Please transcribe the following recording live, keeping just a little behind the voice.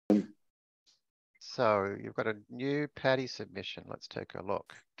So you've got a new Paddy submission. Let's take a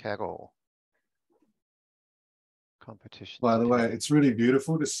look. Kaggle. Competition. By the way, it's really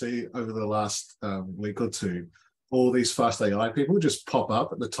beautiful to see over the last week or two, all these fast AI people just pop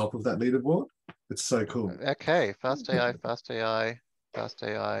up at the top of that leaderboard. It's so cool. Okay, fast AI, fast AI, fast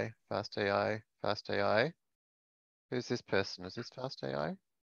AI, fast AI, fast AI. Who's this person? Is this fast AI?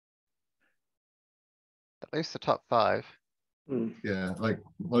 At least the top 5. Yeah, like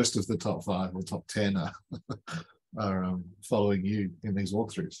most of the top 5 or top 10 are following you in these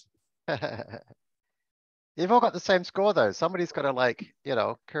walkthroughs. You've all got the same score though. Somebody's got to like, you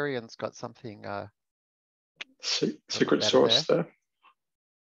know, Korean's got something. Secret sauce there.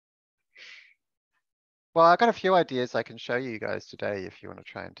 Well, I got a few ideas I can show you guys today if you want to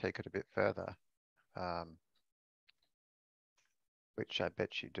try and take it a bit further, which I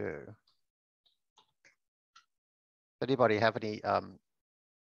bet you do. Anybody have any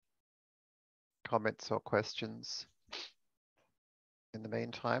comments or questions in the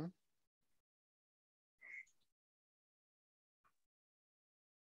meantime?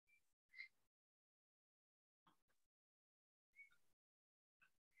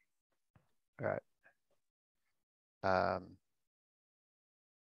 All right.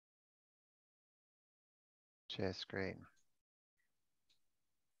 Share screen.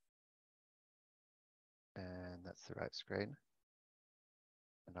 And that's the right screen.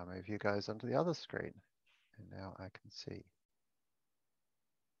 And I'll move you guys onto the other screen. And now I can see.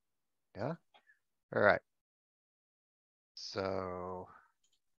 Yeah? All right. So,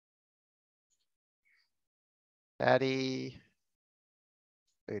 Paddy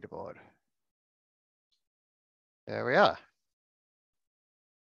leaderboard. There we are.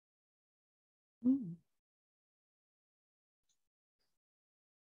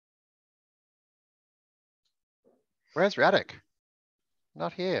 Where's Radek?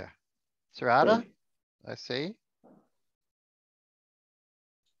 Not here. Sarada? I see.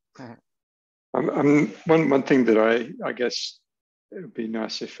 One thing that I guess it would be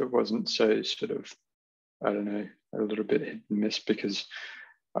nice if it wasn't so sort of, I don't know, a little bit hit and miss, because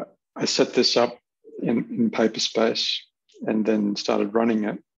I set this up in Paperspace and then started running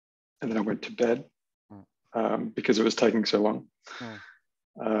it, and then I went to bed because it was taking so long.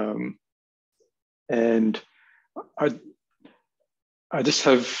 And I just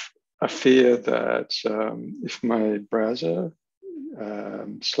have a fear that if my browser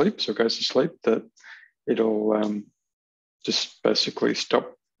sleeps or goes to sleep, that it'll just basically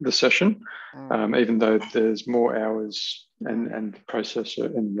stop the session, even though there's more hours and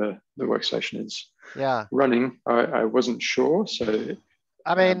processor in the workstation is running. I wasn't sure, so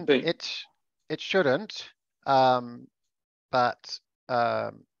I mean, it shouldn't, but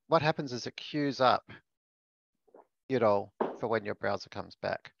what happens is it queues up, you know, for when your browser comes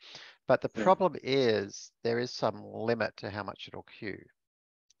back. But the problem is there is some limit to how much it'll queue.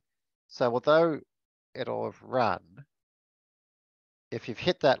 So although it'll have run, if you've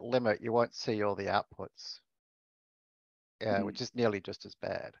hit that limit, you won't see all the outputs, which is nearly just as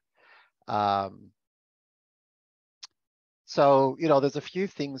bad. So, you know, there's a few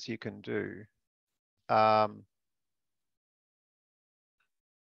things you can do. The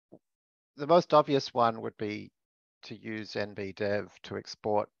most obvious one would be to use nbdev to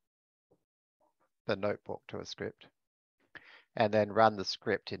export the notebook to a script and then run the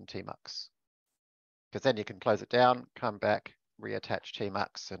script in tmux. Because then you can close it down, come back, reattach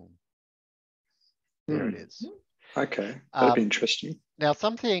tmux, and there it is. Okay, that'd be interesting. Now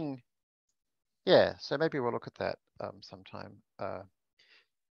something, yeah, so maybe we'll look at that sometime.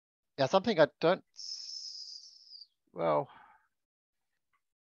 Now something I don't, well,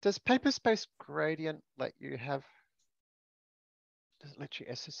 does Paperspace gradient let you have, does it let you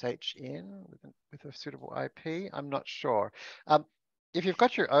SSH in with a suitable IP? I'm not sure. If you've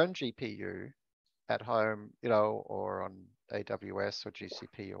got your own GPU at home, you know, or on AWS or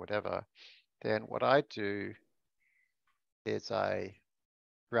GCP or whatever, then what I do is I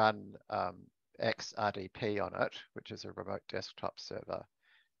run Xrdp on it, which is a remote desktop server,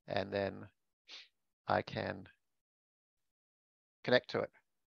 and then I can connect to it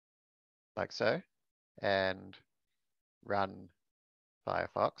like so and run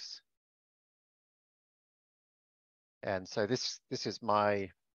Firefox. And so this is my,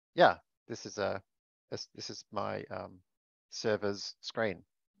 this is my server's screen,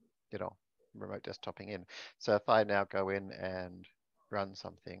 you know, remote desktoping in. So if I now go in and run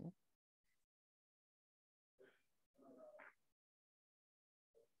something,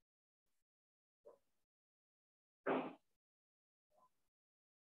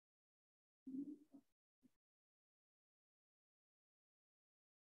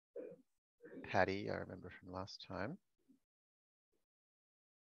 Patty, I remember from last time.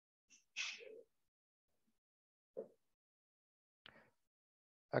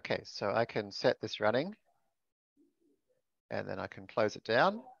 Okay, so I can set this running, and then I can close it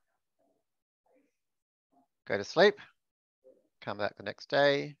down, go to sleep, come back the next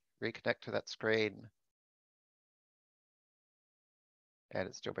day, reconnect to that screen, and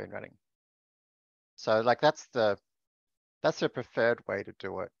it's still been running. So like that's the preferred way to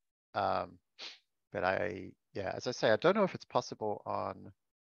do it. But yeah, as I say, I don't know if it's possible on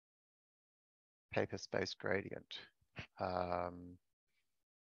Paperspace Gradient.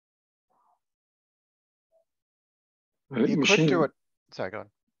 You could do it. Sorry, go on.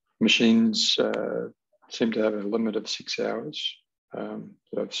 Machines seem to have a limit of 6 hours that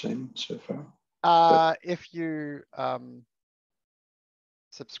I've seen so far. If you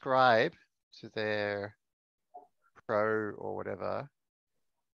subscribe to their Pro or whatever,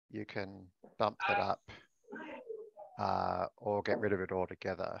 you can bump that up or get rid of it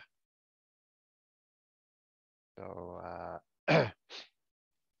altogether. So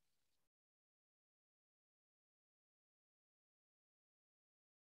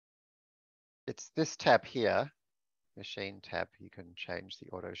it's this tab here, machine tab. You can change the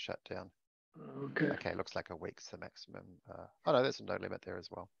auto shutdown. Okay. Okay, looks like a week's the maximum. Oh no, there's a no limit there as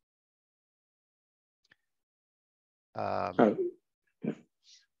well. Yeah.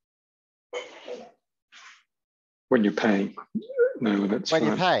 When you're paying, no, that's when fine.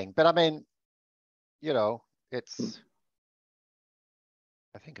 you're paying, but I mean, you know, it's.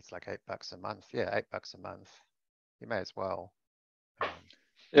 I think it's like $8 a month. Yeah, $8 a month. You may as well.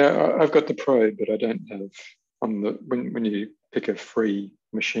 Yeah, I've got the Pro, but I don't have on the when you pick a free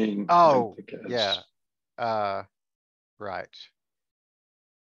machine. Oh, yeah. Right.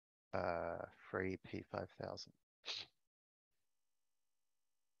 Free P5000.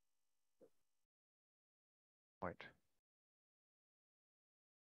 Point.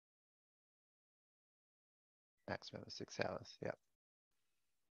 Maximum of 6 hours. Yep.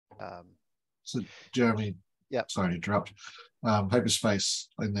 So Jeremy, yep. Sorry to interrupt. Paperspace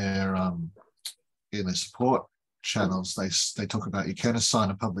in their support channels, they talk about you can assign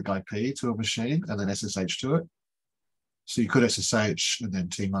a public IP to a machine and then SSH to it. So you could SSH and then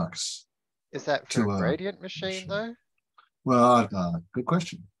tmux. Is that for a gradient machine though? Well, good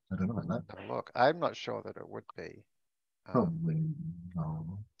question. I don't know about that. Look, I'm not sure that it would be. Probably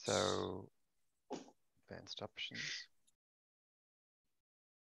no. So advanced options.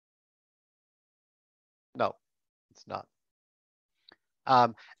 No, it's not.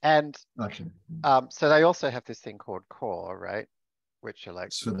 So they also have this thing called Core, right? Which are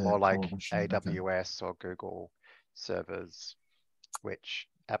like more like AWS or Google servers, which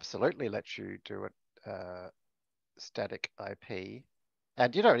absolutely lets you do a static IP.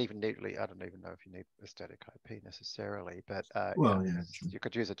 And you don't even need, I don't even know if you need a static IP necessarily, but you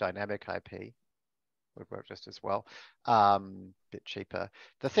could use a dynamic IP. Would work just as well. Bit cheaper.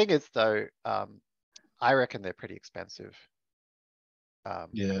 The thing is though, I reckon they're pretty expensive.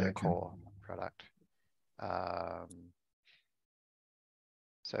 Their core product.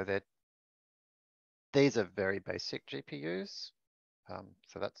 So these are very basic GPUs.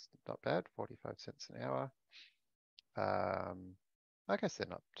 So that's not bad, 45 cents an hour. I guess they're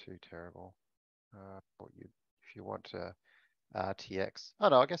not too terrible. If you want a RTX, oh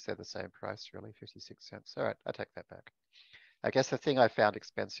no, I guess they're the same price really, 56 cents. All right, I take that back. I guess the thing I found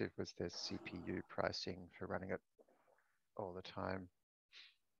expensive was their CPU pricing for running it all the time.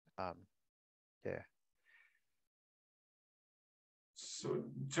 Yeah. So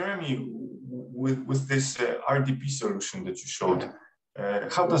Jeremy, with this RDP solution that you showed,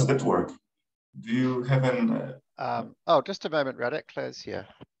 how does that work? Do you have an... oh, just a moment, Radek. Claire's here.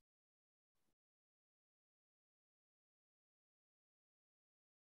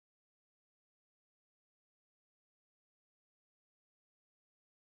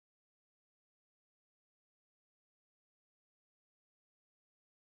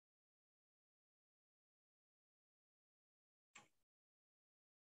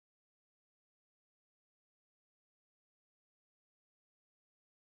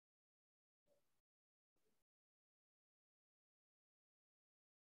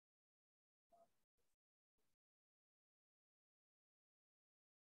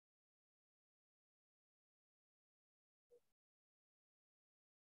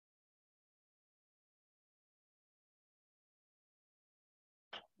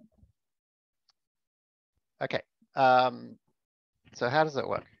 Okay, so how does it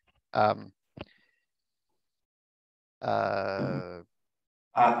work?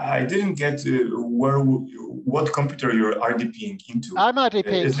 I didn't get what computer you're RDPing into. I'm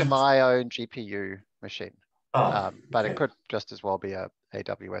RDPing Is to it- my own GPU machine, but it okay. could just as well be a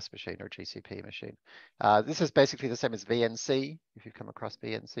AWS machine or GCP machine. This is basically the same as VNC, if you've come across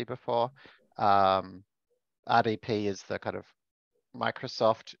VNC before. RDP is the kind of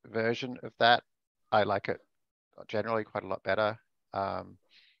Microsoft version of that. I like it generally quite a lot better.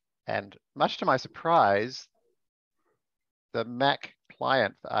 And much to my surprise, the Mac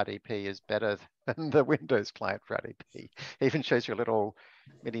client for RDP is better than the Windows client for RDP. It even shows you a little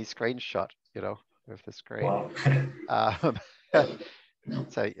mini screenshot, of the screen. Wow.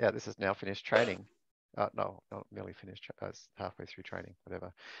 So yeah, this is now finished training. No, not nearly finished. It's halfway through training,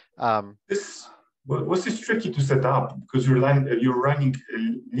 whatever. Was this tricky to set up because you're running a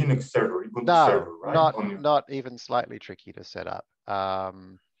Linux server, Ubuntu No, server, right? not even slightly tricky to set up.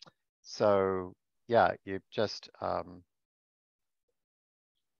 So yeah, you just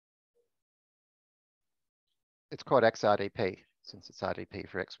it's called Xrdp since it's RDP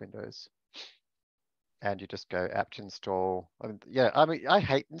for X Windows. And you just go apt install. I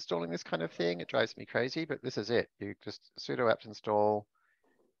hate installing this kind of thing. It drives me crazy, but this is it. You just sudo apt install,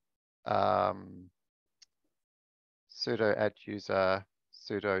 sudo add user,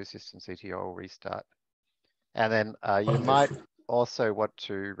 sudo systemctl restart. And then you might also want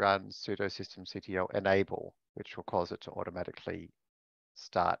to run sudo systemctl enable, which will cause it to automatically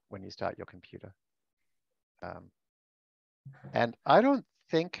start when you start your computer. And I don't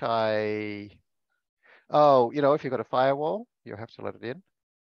think oh, if you've got a firewall, you'll have to let it in.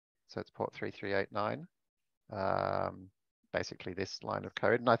 So it's port 3389. Basically this line of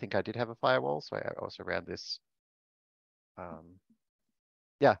code. And I think I did have a firewall, so I also ran this.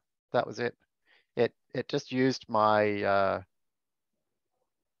 Yeah, that was it. It just used my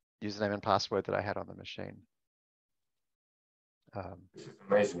username and password that I had on the machine. This is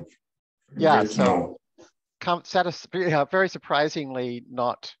amazing. Yeah, so very surprisingly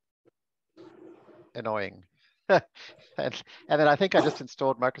not annoying. and then I think I just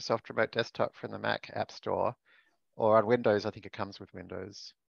installed Microsoft Remote Desktop from the Mac App Store, or on Windows. I think it comes with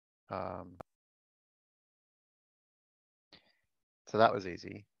Windows. So that was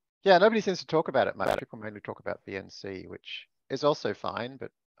easy. Yeah, nobody seems to talk about it much. People mainly talk about VNC, which is also fine,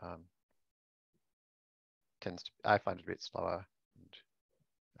 but I find it a bit slower and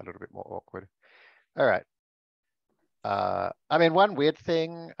a little bit more awkward. All right. I mean, one weird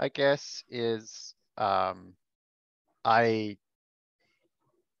thing, I guess, is I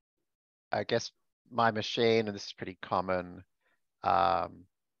guess my machine, and this is pretty common, I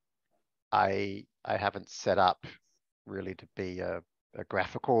haven't set up really to be a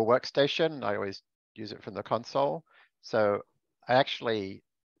graphical workstation. I always use it from the console. So I actually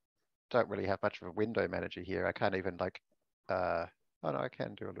don't really have much of a window manager here. I can't even oh no, I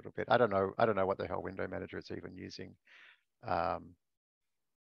can do a little bit. I don't know what the hell window manager is even using.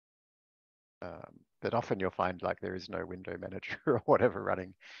 But often you'll find there is no window manager or whatever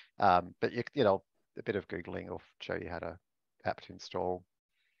running. But a bit of Googling will show you how to apt install,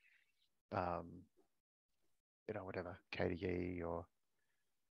 whatever, KDE or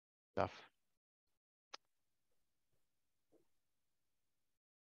stuff.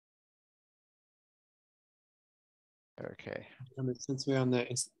 Okay. Since we're on the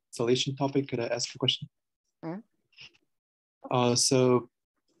installation topic, could I ask a question? Mm-hmm. So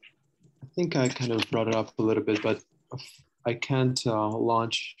I think I kind of brought it up a little bit, but I can't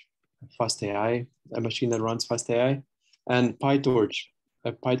launch FastAI, a machine that runs FastAI, and PyTorch,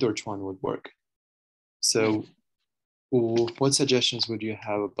 a PyTorch one would work. So what suggestions would you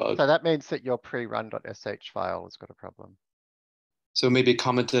have about? So that means that your pre-run.sh file has got a problem. So maybe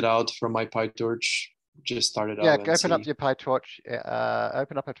comment it out from my PyTorch, just start it Yeah, up and open up see. your PyTorch,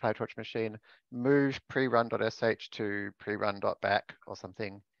 open up a PyTorch machine, move pre-run.sh to pre-run.back or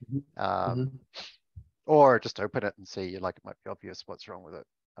something. Or just open it and see, it might be obvious what's wrong with it.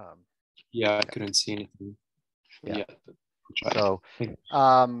 Yeah, I couldn't see anything yet. But so,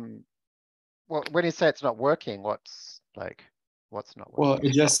 well, when you say it's not working, what's not working? Well,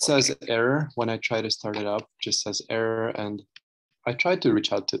 it just says error when I try to start it up. Just says error, and I tried to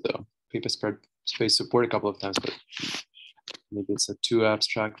reach out to the Paperspace support a couple of times, but maybe it's too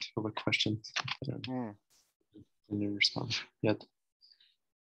abstract of a question. I didn't respond yet,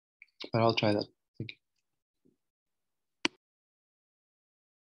 but I'll try that. Thank you.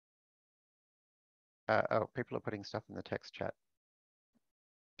 Oh, people are putting stuff in the text chat.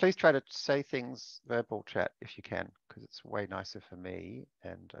 Please try to say things verbal chat if you can, because it's way nicer for me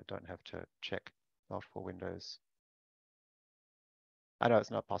and I don't have to check multiple windows. I know it's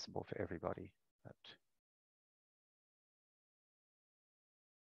not possible for everybody, but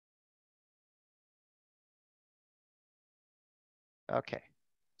Okay.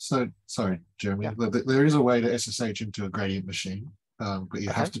 So, sorry, Jeremy, Yeah. there is a way to SSH into a gradient machine, but you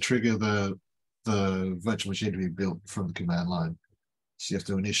Okay. have to trigger the virtual machine to be built from the command line. So you have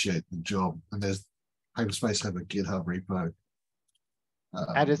to initiate the job, and there's Paperspace have a GitHub repo.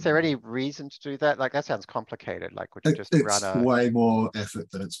 And is there any reason to do that? Like, that sounds complicated. Like, would you just run It's a, way more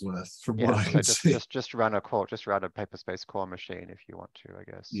effort than it's worth, from what I can see. just run a core, just run a Paperspace core machine if you want to, I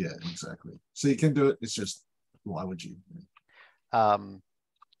guess. Yeah, exactly. So you can do it. It's just, why would you?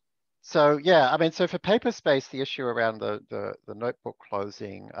 So yeah, I mean, so for Paperspace, the issue around the notebook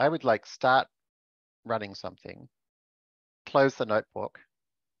closing, I would like start running something, close the notebook,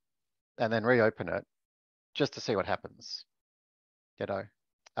 and then reopen it just to see what happens, you know.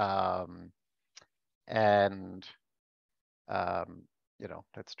 And you know,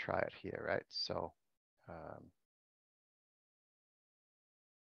 let's try it here, right? So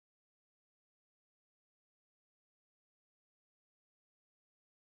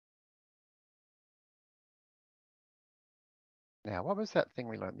now, what was that thing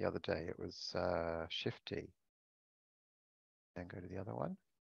we learned the other day? It was Shift D. Then go to the other one.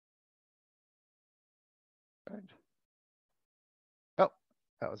 Right. Oh,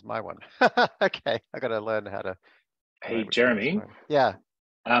 that was my one. Okay, I got to learn how to. Hey, Jeremy. Yeah.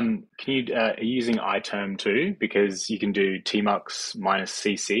 Can you are you using iTerm too? Because you can do tmux minus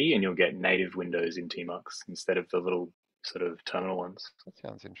cc and you'll get native windows in tmux instead of the little sort of terminal ones. That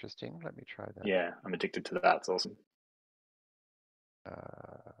sounds interesting. Let me try that. Yeah, I'm addicted to that. It's awesome.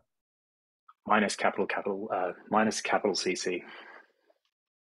 Minus capital cc.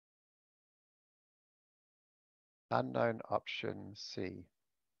 Unknown option C.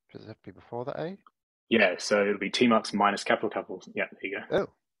 Does it have to be before the A? Yeah, so it'll be tmux minus capital. Yeah, there you go. Oh.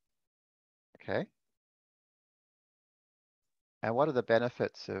 Okay. And what are the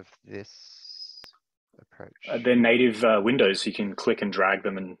benefits of this approach? They're native windows, so you can click and drag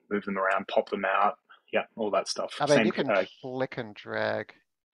them and move them around, pop them out. Yeah, all that stuff. I mean, you can click and drag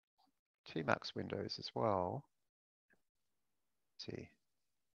tmux windows as well. Let's see.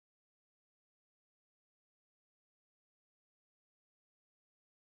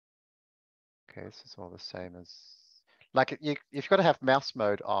 Okay, this is all the same as, like, you've got to have mouse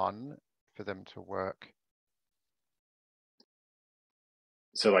mode on for them to work.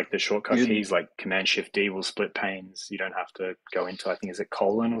 So like the shortcut keys, like Command Shift D will split panes. You don't have to go into, I think, is it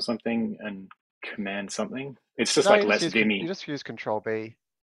colon or something and Command something? It's just like less Vimy. You just use Control B.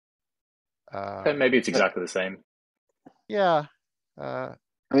 Maybe it's exactly the same. Yeah. I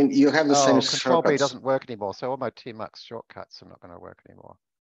mean, you have the same Control shortcuts. B doesn't work anymore, so all my tmux shortcuts are not going to work anymore.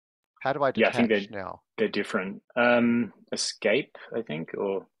 How do I detach I think now? They're different. Escape, I think,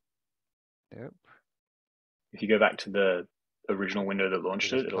 or Nope. If you go back to the original window that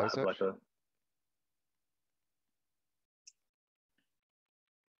launched it, it'll have like a.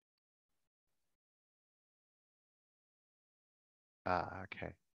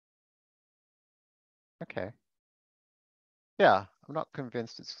 Okay. Okay. Yeah, I'm not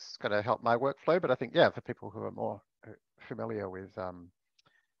convinced it's going to help my workflow, but I think, yeah, for people who are more familiar with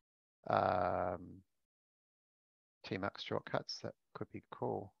tmux shortcuts, that could be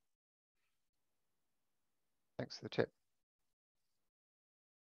cool. Thanks for the tip.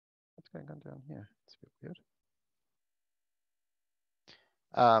 What's going on down here? It's a bit weird.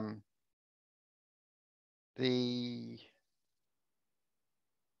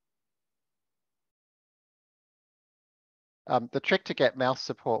 The trick to get mouse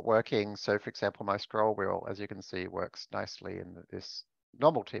support working, so for example, my scroll wheel, as you can see, works nicely in this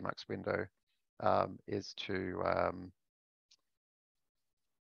normal tmux window, is to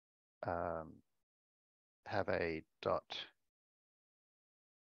have a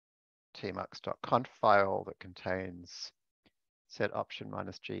 .tmux.conf file that contains set option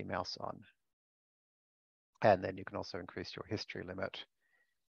 -G mouse on. And then you can also increase your history limit.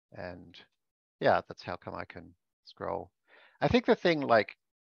 And yeah, that's how come I can scroll. I think the thing, like,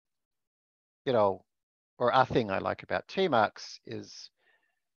 you know, or a thing I like about tmux is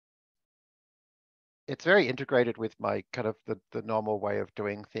it's very integrated with my kind of the normal way of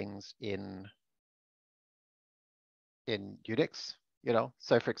doing things in Unix, you know.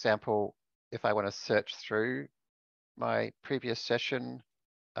 So for example, if I want to search through my previous session,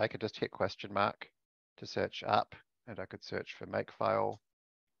 I could just hit question mark to search up, and I could search for makefile,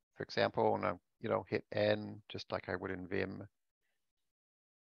 for example, and I, you know, hit N just like I would in Vim.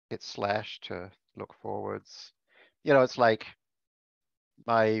 Hit slash to look forwards. You know, it's like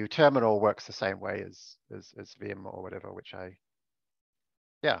my terminal works the same way as Vim or whatever, which I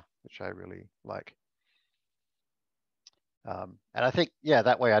really like. And I think, yeah,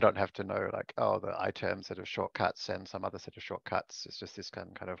 that way I don't have to know like, oh, the iTerm set of shortcuts and some other set of shortcuts. It's just this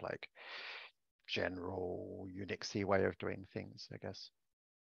kind of like general Unixy way of doing things, I guess.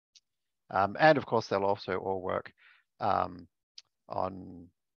 And of course, they'll also all work on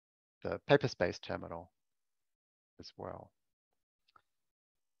the Paperspace terminal as well.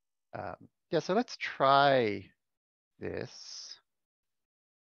 Yeah, so let's try this.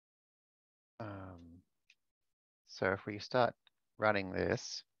 So if we start running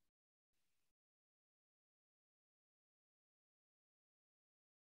this,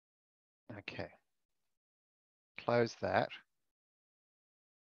 okay, close that.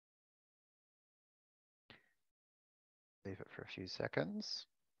 Leave it for a few seconds.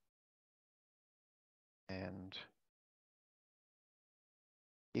 And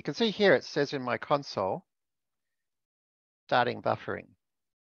you can see here, it says in my console, starting buffering.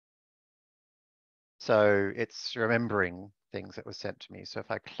 So it's remembering things that were sent to me. So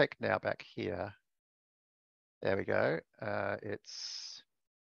if I click now back here, there we go. Let's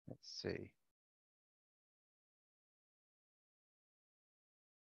see.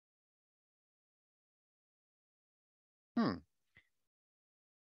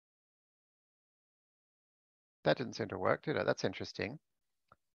 That didn't seem to work, did it? That's interesting.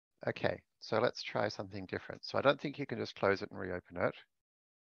 Okay, so let's try something different. So I don't think you can just close it and reopen it.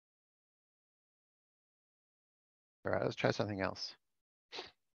 All right, let's try something else.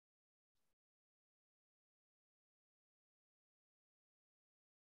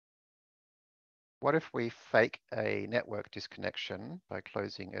 What if we fake a network disconnection by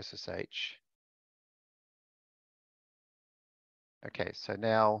closing SSH? Okay, so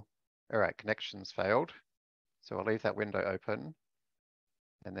now, all right, connections failed. So I'll leave that window open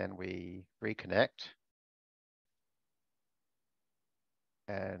and then we reconnect.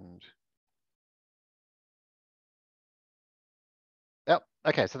 And, yep,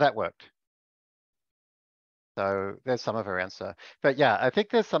 okay, so that worked. So there's some of our answer. But yeah, I think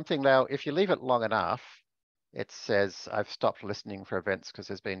there's something now, if you leave it long enough, it says I've stopped listening for events because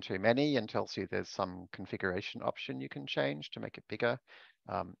there's been too many and tells you there's some configuration option you can change to make it bigger.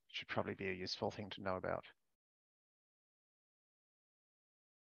 Should probably be a useful thing to know about.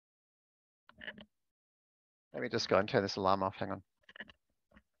 Let me just go and turn this alarm off, hang on.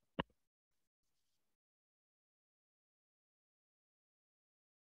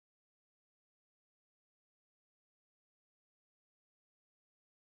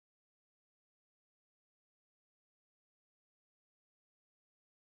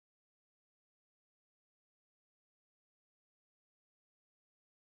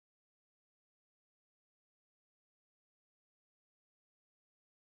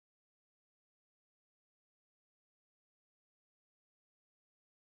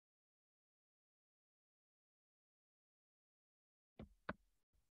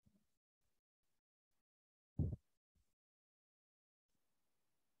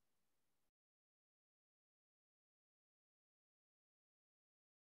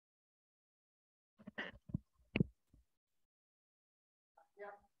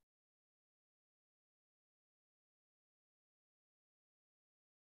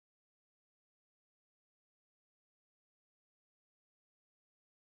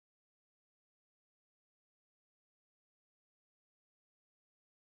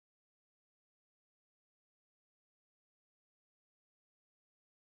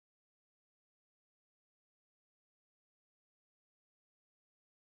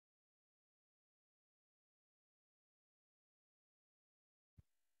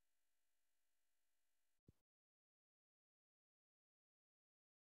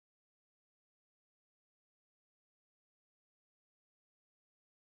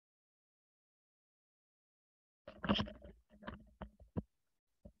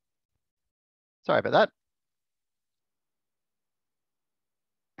 Sorry about that.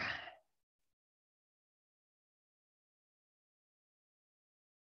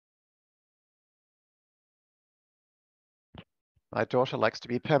 My daughter likes to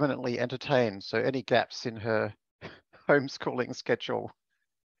be permanently entertained, so any gaps in her homeschooling schedule,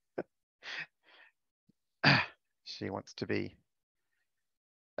 she wants to be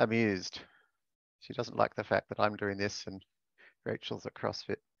amused. She doesn't like the fact that I'm doing this and Rachel's at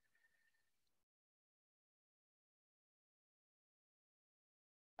CrossFit.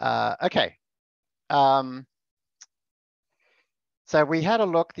 Okay. So we had a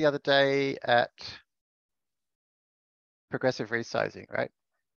look the other day at progressive resizing, right?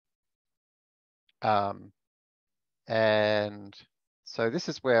 And so this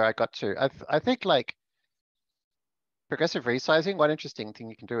is where I got to. I think like progressive resizing, one interesting thing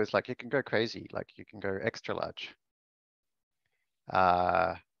you can do is like you can go crazy, like you can go extra large.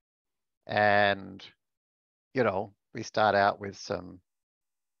 And, you know, we start out with some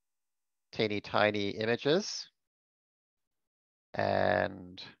teeny tiny images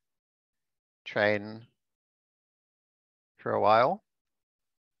and train for a while.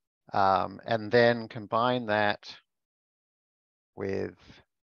 And then combine that with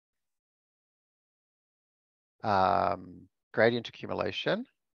gradient accumulation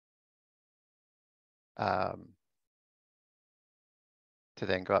to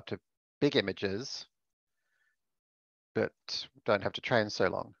then go up to big images, but don't have to train so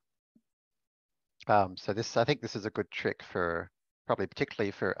long. So this, I think this is a good trick for probably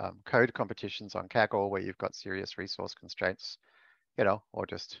particularly for code competitions on Kaggle where you've got serious resource constraints, you know, or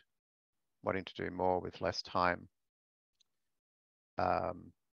just wanting to do more with less time.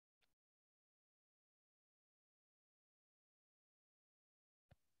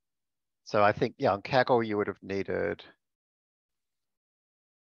 So I think, yeah, on Kaggle, you would have needed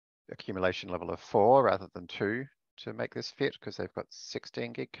accumulation level of 4 rather than 2 to make this fit because they've got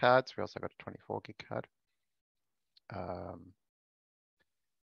 16 gig cards. We also got a 24 gig card.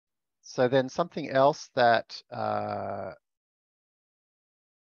 So then something else that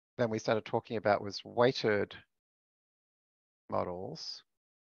then we started talking about was weighted models.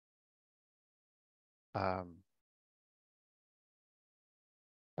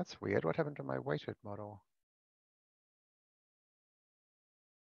 That's weird. What happened to my weighted model?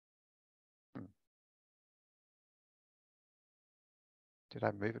 Did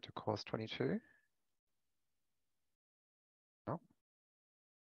I move it to course 22? No.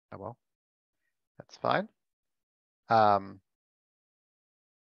 Oh well, that's fine.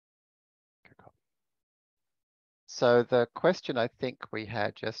 So the question I think we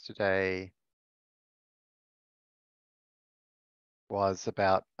had yesterday was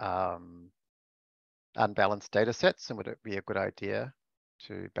about unbalanced data sets and would it be a good idea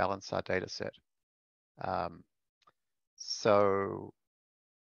to balance our data set? So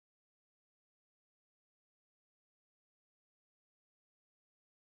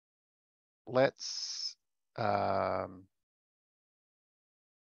let's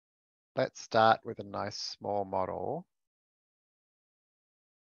start with a nice small model.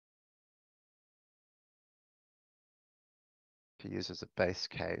 To use as a base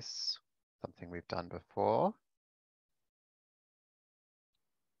case, something we've done before.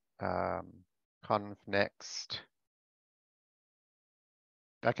 Conv next.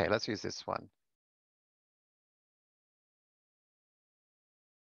 Okay, let's use this one.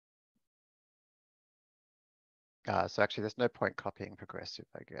 So actually there's no point copying progressive,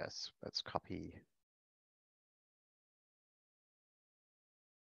 I guess. Let's copy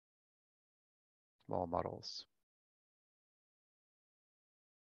small models.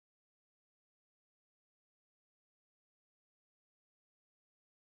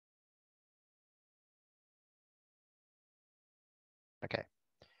 Okay.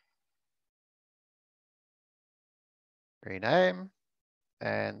 Rename.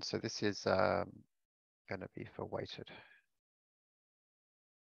 And so this is going to be for weighted.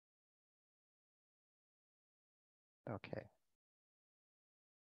 Okay.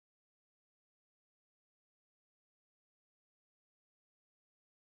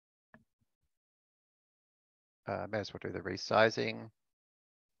 May as well do the resizing.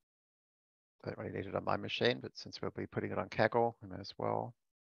 Don't really need it on my machine, but since we'll be putting it on Kaggle, I may as well.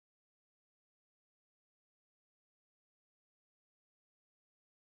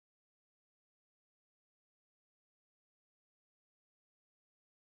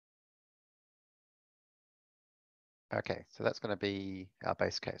 Okay, so that's going to be our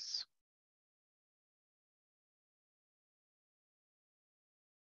base case.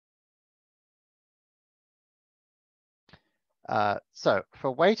 So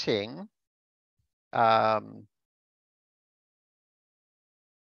for weighting,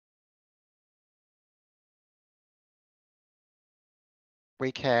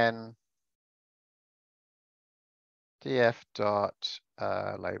 we can df dot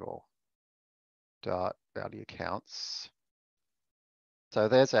label dot value counts. So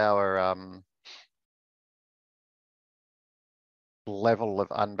there's our level of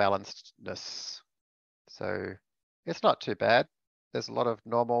unbalancedness. So it's not too bad. There's a lot of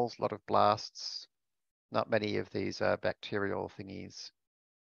normals, a lot of blasts, not many of these bacterial thingies.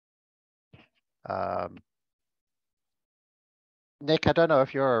 Nick, I don't know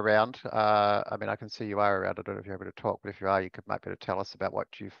if you're around. I mean, I can see you are around. I don't know if you're able to talk, but if you are, you might be able to tell us about what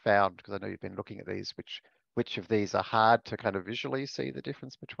you found, because I know you've been looking at these. Which of these are hard to kind of visually see the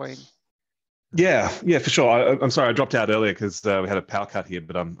difference between? Yeah, for sure. I'm sorry, I dropped out earlier because we had a power cut here,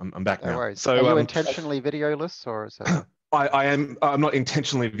 but I'm back No now. worries. So are you intentionally videoless, or is that? I'm not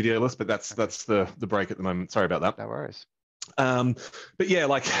intentionally videoless, but that's the break at the moment. Sorry about that. No worries. But yeah,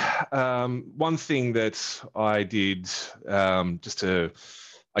 like one thing that I did just to,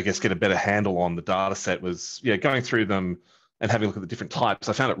 I guess, get a better handle on the data set was, going through them and having a look at the different types.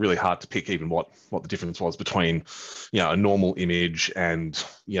 I found it really hard to pick even what the difference was between, a normal image and,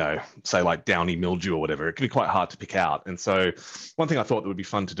 say like downy mildew or whatever. It can be quite hard to pick out. And so one thing I thought that would be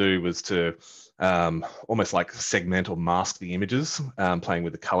fun to do was to almost like segment or mask the images, playing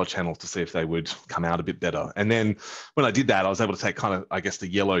with the color channels to see if they would come out a bit better. And then when I did that, I was able to take kind of, I guess, the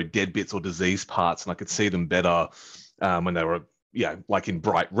yellow dead bits or disease parts, and I could see them better when they were, like in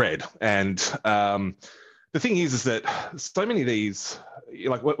bright red. And the thing is that so many of these,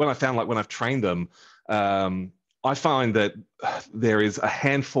 like when I've trained them, I find that there is a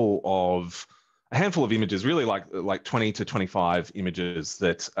handful of images, really like 20 to 25 images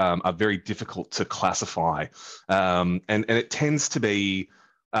that are very difficult to classify. And it tends to be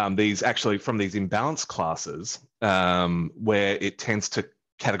these actually from these imbalance classes where it tends to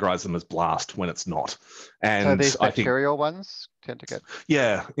categorize them as blast when it's not. And so these I think bacterial ones tend to get.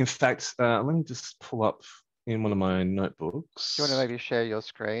 Yeah, in fact, let me just pull up in one of my notebooks. Do you want to maybe share your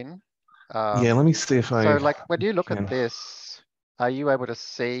screen? Yeah, let me see if I. So like when you look can. at this, are you able to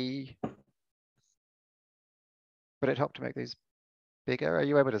see? Would it help to make these bigger? Are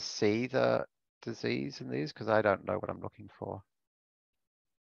you able to see the disease in these? Because I don't know what I'm looking for.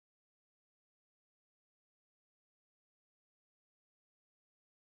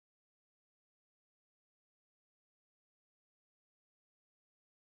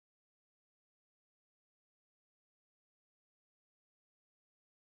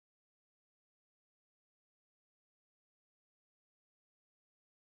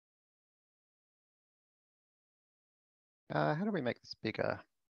 How do we make this bigger?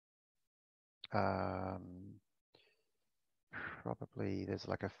 Probably there's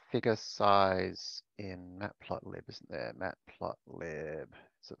like a figure size in matplotlib, isn't there? Matplotlib.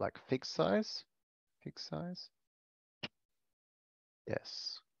 Is it like fig size? Fig size?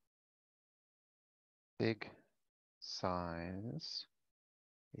 Yes. Fig size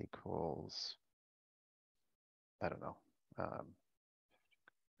equals, I don't know.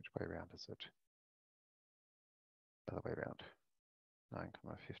 Which way around is it? Other way around.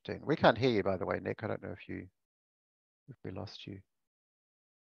 9,15. We can't hear you, by the way, Nick. I don't know if we lost you.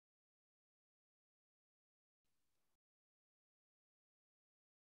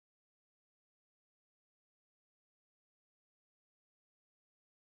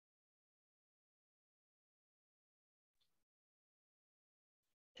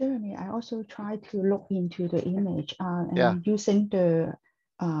 Jeremy, I also tried to look into the image Yeah. using the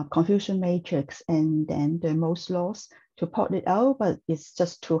confusion matrix and then the most loss to plot it out, but it's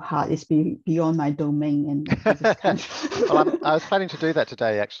just too hard. It's beyond my domain. And Well, I was planning to do that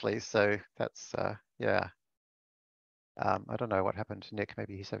today, actually. So that's, yeah. I don't know what happened to Nick.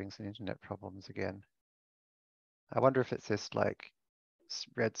 Maybe he's having some internet problems again. I wonder if it's just like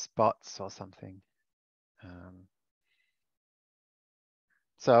red spots or something.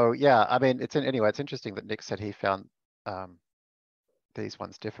 So yeah, I mean, anyway, it's interesting that Nick said he found these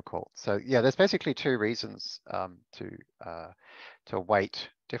ones difficult. So yeah, there's basically two reasons to weight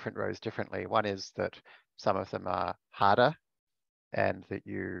different rows differently. One is that some of them are harder and that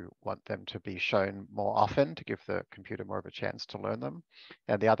you want them to be shown more often to give the computer more of a chance to learn them.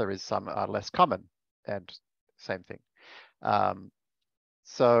 And the other is some are less common, and same thing.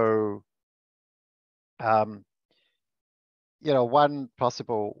 You know, one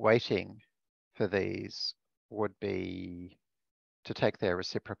possible weighting for these would be to take their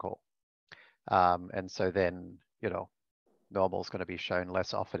reciprocal. And so then, you know, normal is going to be shown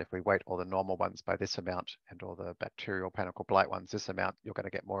less often. If we weight all the normal ones by this amount and all the bacterial panicle blight ones this amount, you're going to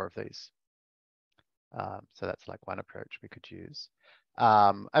get more of these. So that's like one approach we could use.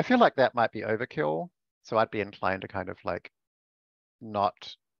 I feel like that might be overkill. So I'd be inclined to kind of like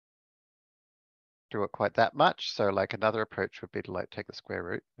not do it quite that much. So like another approach would be to like take the square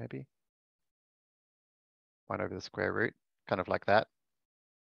root, maybe. 1 over the square root, kind of like that.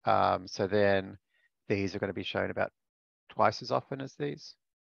 So then these are going to be shown about twice as often as these,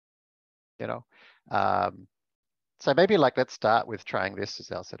 you know. So maybe like let's start with trying this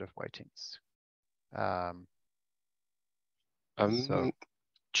as our set of weightings.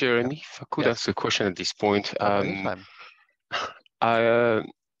 Jeremy, if I could ask a question at this point. Anytime.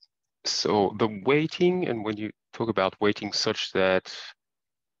 So the weighting, and when you talk about weighting such that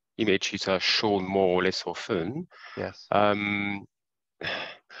images are shown more or less often, yes. I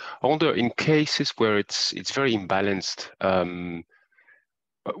wonder in cases where it's very imbalanced,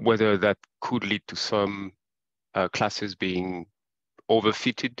 whether that could lead to some classes being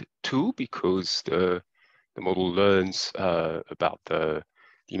overfitted too, because the model learns about the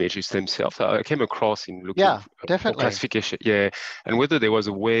images themselves. I came across in looking for definitely. classification, and whether there was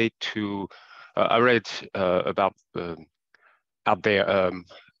a way to, I read about out there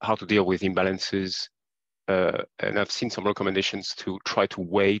how to deal with imbalances, and I've seen some recommendations to try to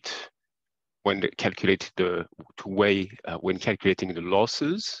weight when when calculating the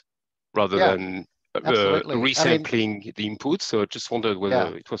losses rather than resampling the inputs. So I just wondered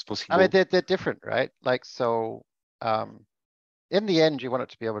whether it was possible. I mean, they're different, right? Like, so in the end, you want it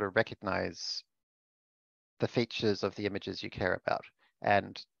to be able to recognize the features of the images you care about.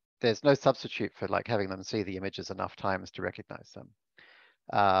 And there's no substitute for like having them see the images enough times to recognize them.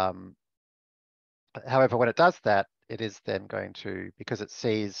 However, when it does that, it is then going to, because it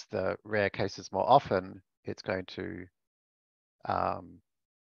sees the rare cases more often, it's going to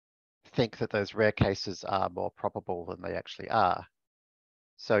think that those rare cases are more probable than they actually are.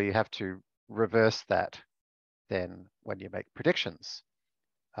 So you have to reverse that then when you make predictions.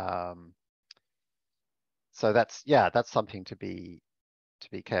 So that's something to be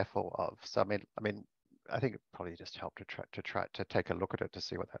careful of. So I mean, I think it probably just helped to try to take a look at it to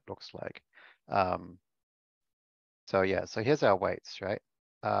see what that looks like. So yeah, so here's our weights, right?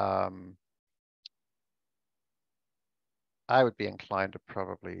 I would be inclined to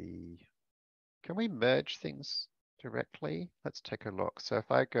probably, can we merge things directly? Let's take a look. So if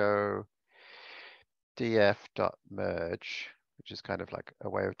I go df.merge, which is kind of like a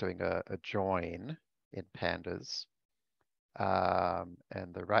way of doing a join in pandas.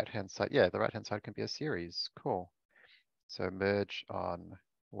 And the right-hand side, the right-hand side can be a series. Cool. So merge on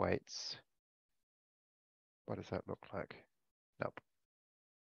weights. What does that look like? Nope.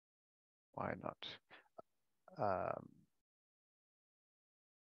 Why not?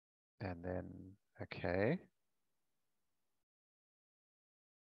 And then, okay.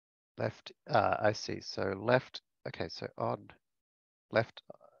 Left, I see. So left, okay, so on, left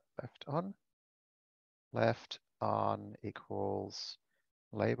on equals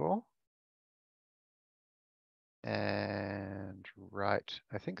label. And right,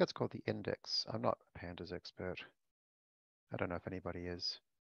 I think that's called the index. I'm not a pandas expert. I don't know if anybody is.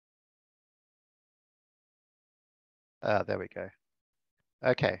 There we go.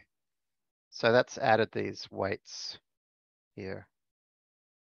 Okay, so that's added these weights here.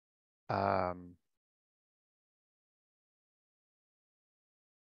 Given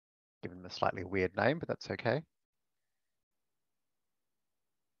them a slightly weird name, but that's okay.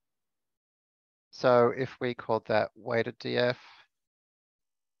 So if we called that weighted df,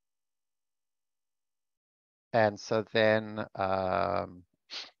 and so then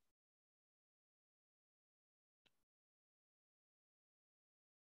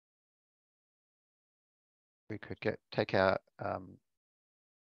we could take our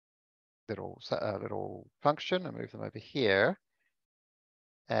little function and move them over here.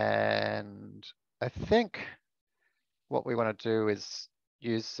 And I think what we want to do is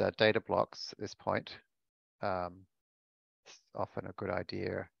use data blocks at this point. It's often a good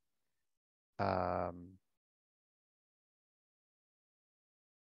idea. And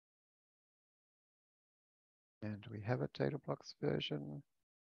we have a data blocks version.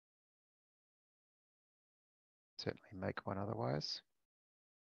 Certainly make one otherwise.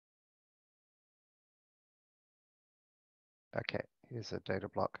 Okay, here's a data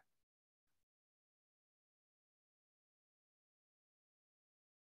block.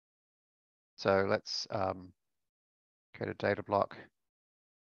 So let's go to data block.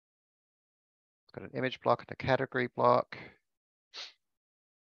 It's got an image block and a category block.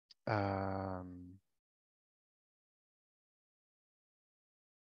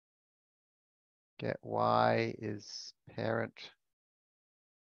 Get y is parent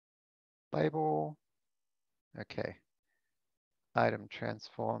label. Okay. Item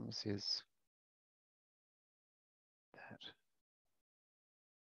transforms is that.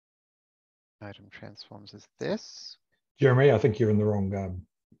 Item transforms is this. Jeremy, I think you're in the wrong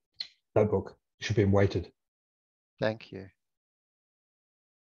notebook. You should be in weighted. Thank you.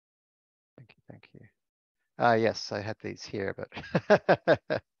 Thank you. Yes, I had these here, but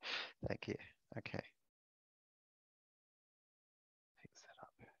thank you. Okay. Fix that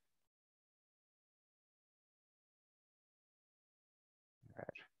up.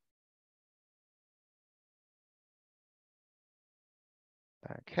 Right.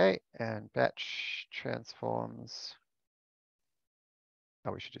 Okay, and batch transforms.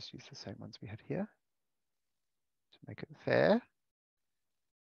 Oh, we should just use the same ones we had here to make it fair.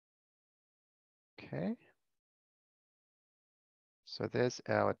 Okay. So there's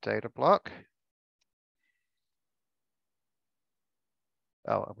our data block.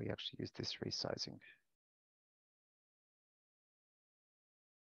 Oh, and we actually use this resizing.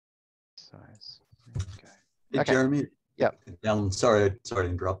 Size. Okay. Hey, Okay. Jeremy. Yeah. Alan, sorry to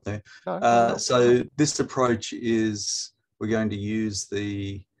interrupt there. No. So this approach is we're going to use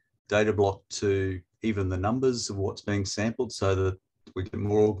the data block to even the numbers of what's being sampled so that we get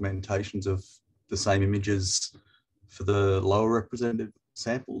more augmentations of the same images for the lower representative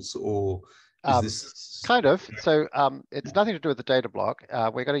samples, or is this kind of? So it's nothing to do with the data block.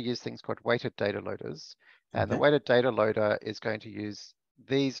 We're going to use things called weighted data loaders, and the weighted data loader is going to use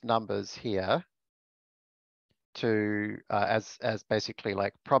these numbers here to as basically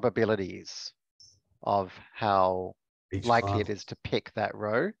like probabilities of how likely it is to pick that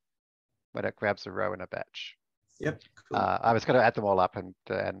row when it grabs a row in a batch. Yep. Cool. I was going to add them all up and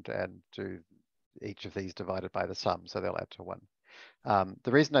do each of these divided by the sum, so they'll add to 1.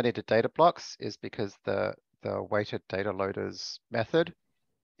 The reason I needed data blocks is because the weighted data loaders method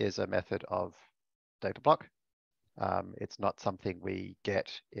is a method of data block. It's not something we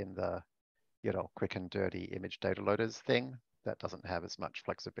get in the quick and dirty image data loaders thing. That doesn't have as much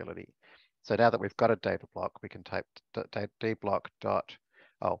flexibility. So now that we've got a data block, we can type dblock dot,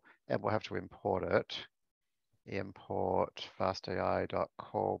 and we'll have to import it. Import fastai dot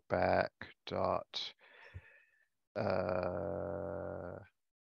callback dot,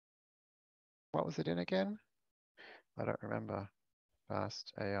 what was it in again? I don't remember.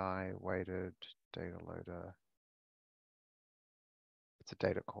 Fast AI weighted data loader. It's a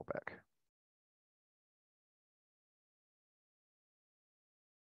data callback.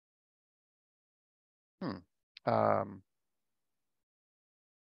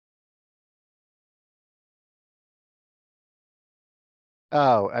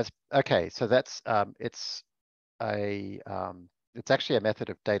 Okay. So that's it's actually a method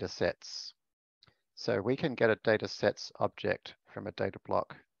of data sets. So we can get a data sets object from a data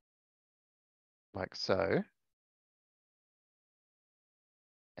block like so.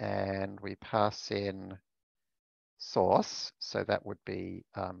 And we pass in source. So that would be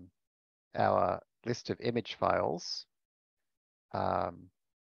our list of image files. So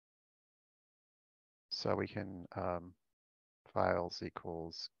we can files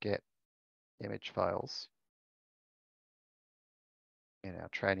equals get image files in our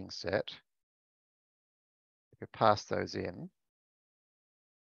training set. We could pass those in,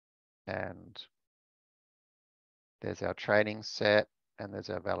 and there's our training set and there's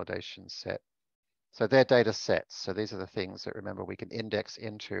our validation set. So they're data sets. So these are the things that, remember, we can index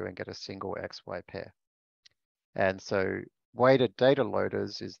into and get a single XY pair. And so weighted data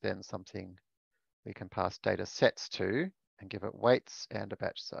loaders is then something we can pass data sets to and give it weights and a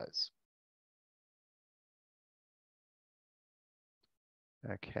batch size.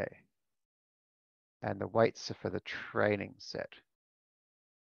 Okay. And the weights are for the training set.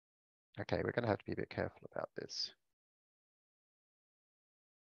 Okay, we're going to have to be a bit careful about this.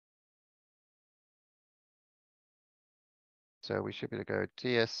 So we should be able to go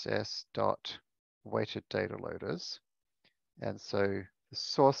DSS dot weighted data loaders. And so the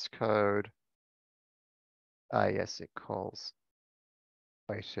source code, yes, it calls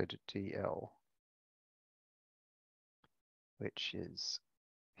weighted DL, which is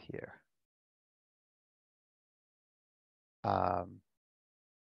here.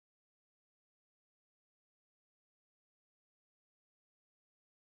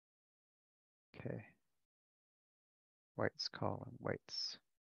 Okay. Weights column, weights.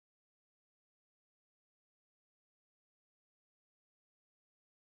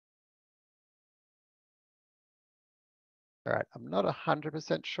 All right, I'm not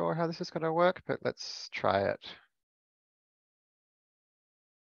 100% sure how this is going to work, but let's try it.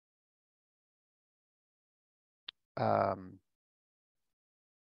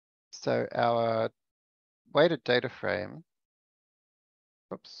 So our weighted data frame,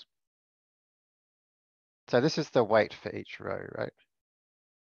 oops. So this is the weight for each row, right?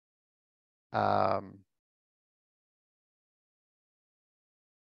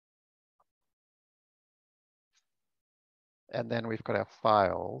 And then we've got our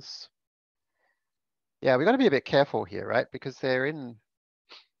files. Yeah, we've got to be a bit careful here, right? Because they're in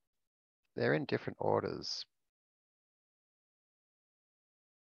different orders.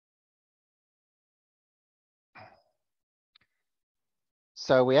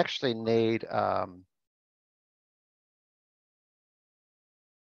 So we actually need a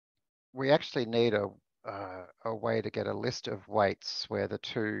way to get a list of weights where the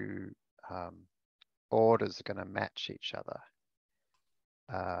two orders are going to match each other.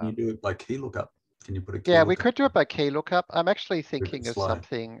 Can you do it by key lookup? Can you put a key Yeah, lookup? we could do it by key lookup. I'm actually thinking of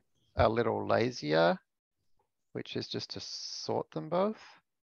something a little lazier. which is just to sort them both.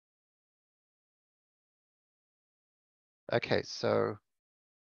 Okay, so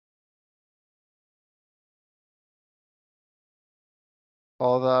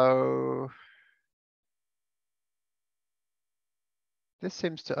although this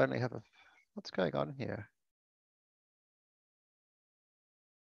seems to only have a, what's going on here?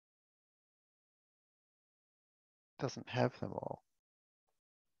 Doesn't have them all.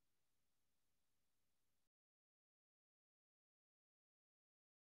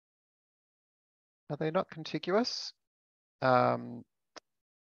 Are they not contiguous?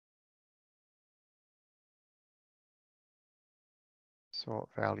 Sort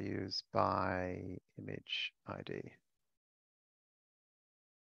values by image ID.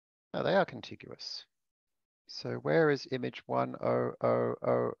 No, they are contiguous. So where is image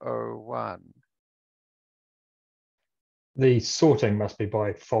 1000001? The sorting must be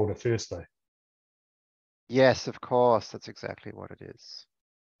by folder first, though. Yes, of course, that's exactly what it is.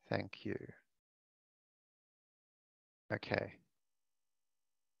 Thank you. Okay.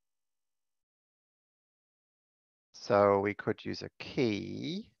 So we could use a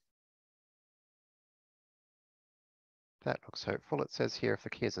key. That looks hopeful. It says here if the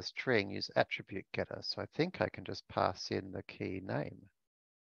key is a string, use attribute getter. So I think I can just pass in the key name.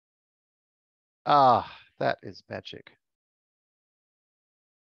 Ah, that is magic.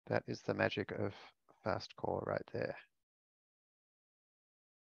 That is the magic of fast core right there.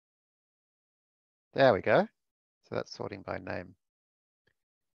 There we go. So that's sorting by name.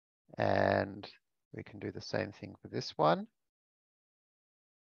 And we can do the same thing for this one.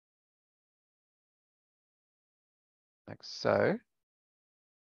 Like so.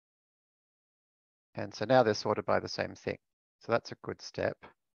 And so now they're sorted by the same thing. So that's a good step.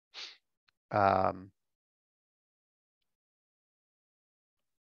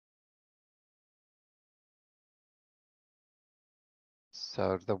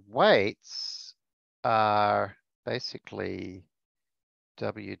 So the weights are basically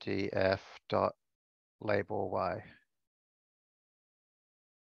WDF dot label Y.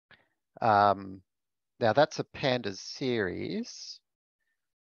 Now that's a pandas series,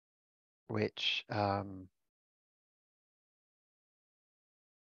 which yes,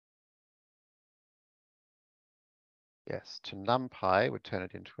 to NumPy would turn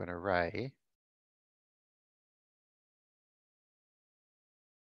it into an array.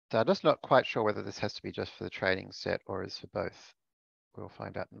 So I'm just not quite sure whether this has to be just for the training set or is for both. We'll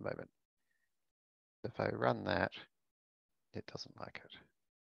find out in a moment. If I run that, it doesn't like it.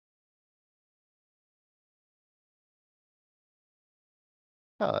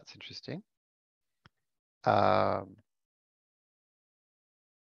 Oh, that's interesting. Of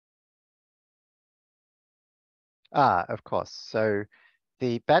course. So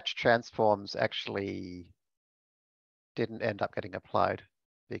the batch transforms actually didn't end up getting applied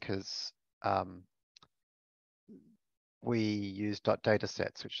because we use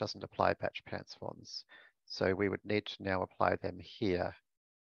 .datasets, which doesn't apply batch transforms. So we would need to now apply them here.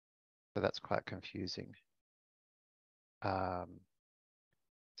 So that's quite confusing. So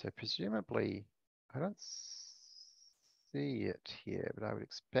presumably, I don't see it here, but I would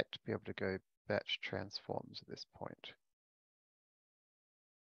expect to be able to go batch transforms at this point.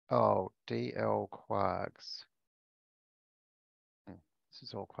 Oh, DL quags. This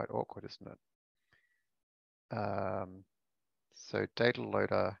is all quite awkward, isn't it? So data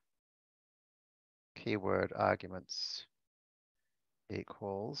loader keyword arguments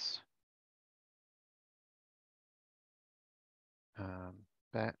equals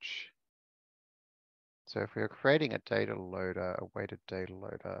batch. So if we are creating a data loader, a weighted data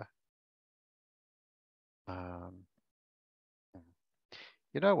loader,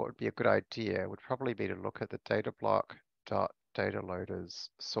 you know what would be a good idea would probably be to look at the datablock.dataloaders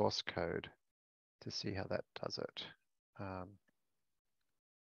source code to see how that does it.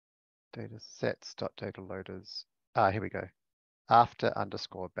 Datasets.dataloaders. Here we go. After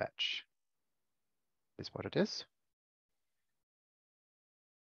underscore batch is what it is.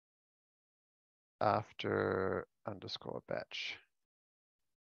 After underscore batch.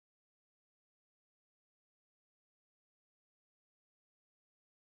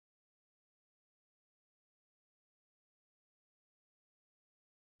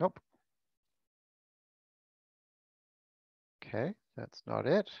 Nope. Okay, that's not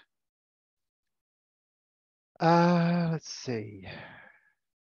it. Let's see.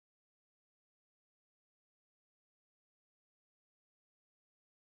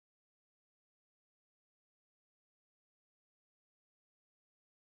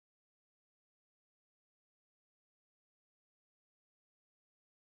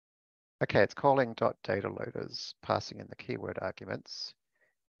 Okay, it's calling .dataloaders, passing in the keyword arguments.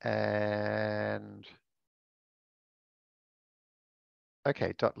 And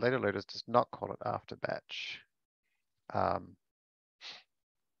okay, .dataloaders does not call it after batch.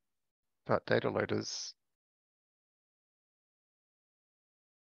 .dataloaders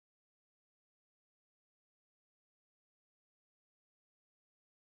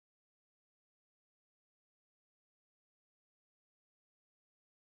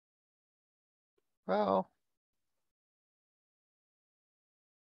well,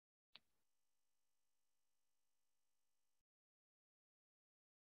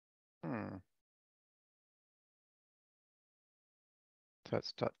 so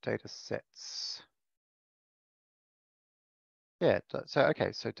it's .datasets. Yeah, so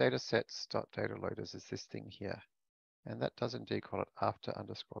okay, so datasets.dataloaders is this thing here. And that does indeed call it after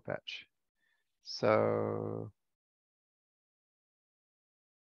underscore batch. So,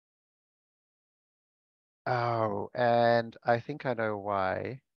 oh, and I think I know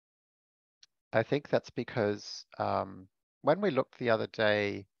why. I think that's because when we looked the other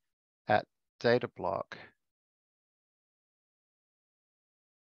day at datablock,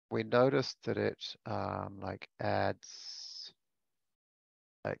 we noticed that it like adds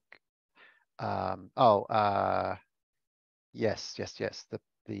like yes,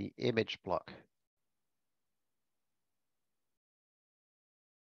 the image block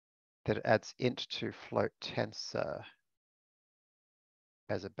that it adds int to float tensor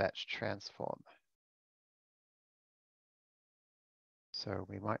as a batch transform. So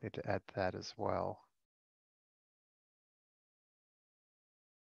we might need to add that as well.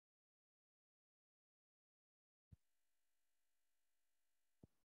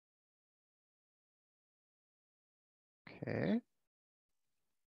 Okay.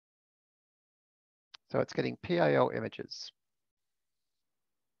 So it's getting PIL images.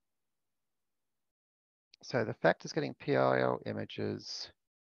 So the fact it's getting PIL images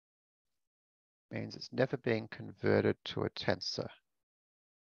means it's never being converted to a tensor.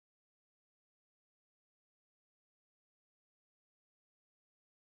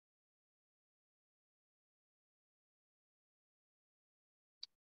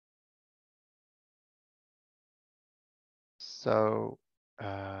 So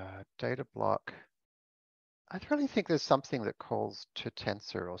data block, I really think there's something that calls to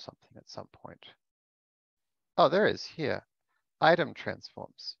tensor or something at some point. Oh, there is here, item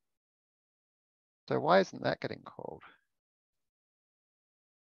transforms. So why isn't that getting called?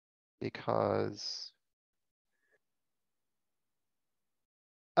 Because,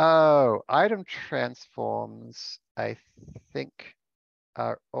 oh, item transforms, I think,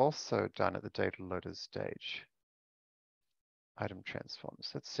 are also done at the data loaders stage. Item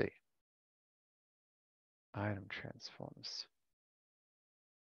transforms, let's see. Item transforms.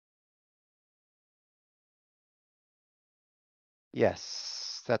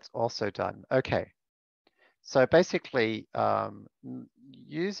 Yes, that's also done. Okay. So basically,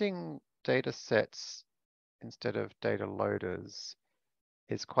 using data sets instead of data loaders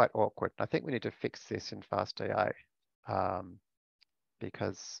is quite awkward. I think we need to fix this in FastAI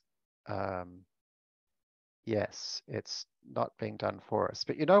because, yes, it's not being done for us.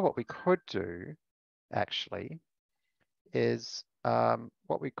 But you know what we could do, actually, is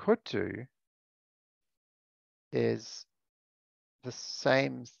what we could do is the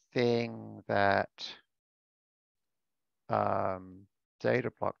same thing that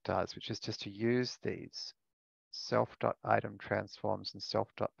datablock does, which is just to use these self.item transforms and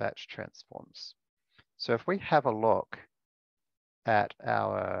self.batch transforms. So if we have a look at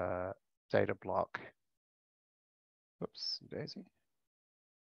our data block, oops, daisy,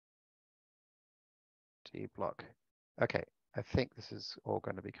 D block. Okay, I think this is all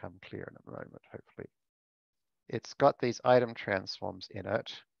going to become clear in a moment, hopefully. It's got these item transforms in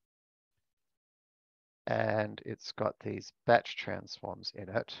it, and it's got these batch transforms in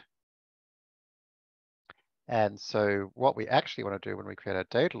it. And so what we actually want to do when we create our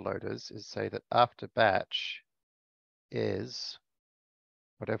data loaders is say that after batch is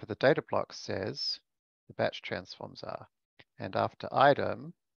whatever the data block says the batch transforms are. And after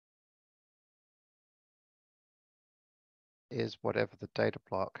item is whatever the data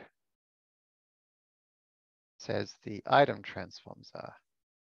block says the item transforms are.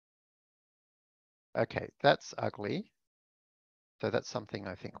 Okay, that's ugly. So that's something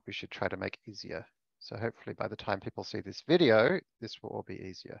I think we should try to make easier. So hopefully by the time people see this video, this will all be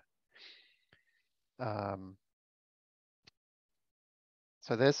easier. So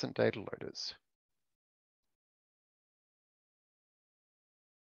there's some data loaders.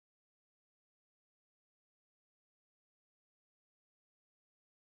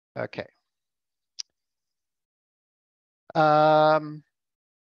 Okay.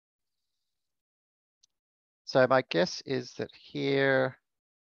 So my guess is that here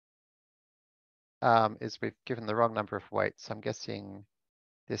is we've given the wrong number of weights. I'm guessing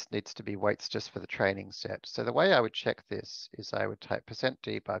this needs to be weights just for the training set. So the way I would check this is I would type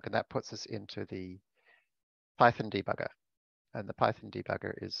 %debug, and that puts us into the Python debugger. And the Python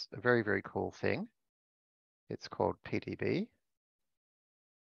debugger is a very, very cool thing. It's called PDB.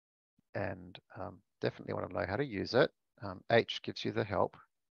 And definitely want to know how to use it. H gives you the help.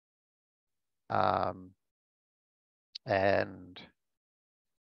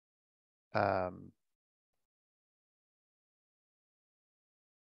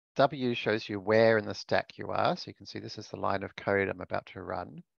 W shows you where in the stack you are. So you can see this is the line of code I'm about to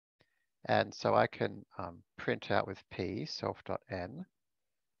run. And so I can print out with P, self.n.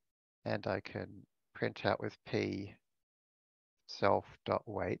 And I can print out with P,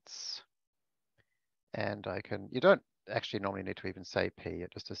 self.weights. And I can, you don't actually normally need to even say P,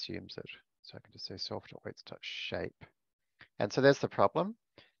 it just assumes it. So I can just say self.weights.shape. And so there's the problem.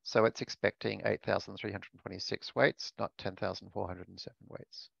 So it's expecting 8,326 weights, not 10,407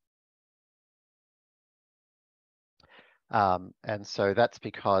 weights. And so that's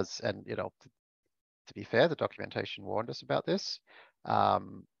because, and you know, to be fair, the documentation warned us about this.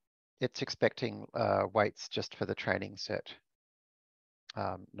 It's expecting weights just for the training set,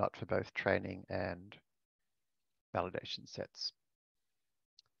 not for both training and validation sets.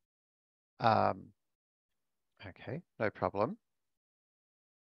 Okay, no problem.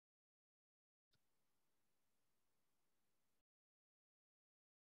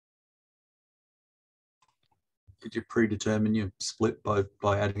 Did you predetermine your split by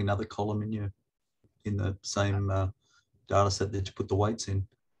adding another column in the same data set that you put the weights in?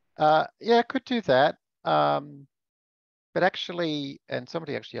 Yeah, could do that. But actually, and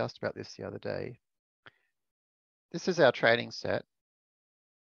somebody actually asked about this the other day. This is our training set.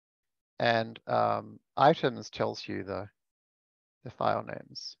 And items tells you the file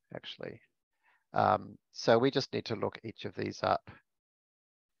names, actually. So we just need to look each of these up.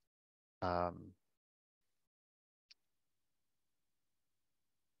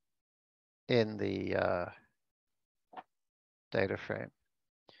 In the data frame.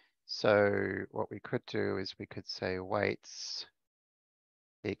 So what we could do is we could say weights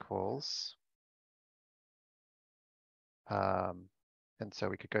equals, and so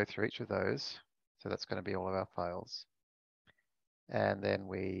we could go through each of those. So that's going to be all of our files. And then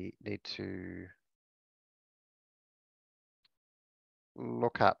we need to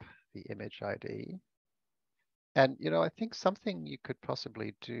look up the image ID. And, you know, I think something you could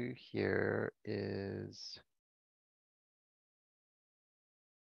possibly do here is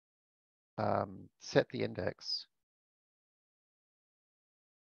set the index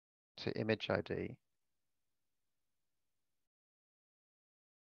to image ID,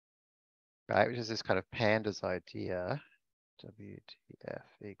 right? Which is this kind of pandas idea, WTF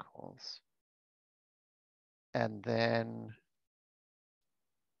equals. And then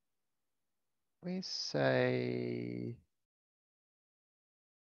we say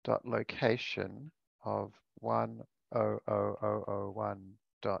dot location of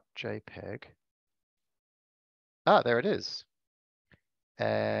 10001.jpg. Ah, there it is.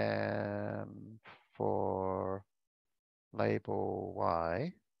 And for label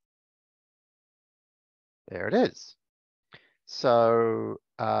Y, there it is. So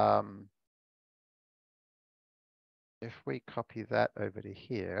if we copy that over to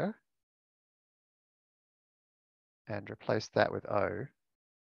here and replace that with O,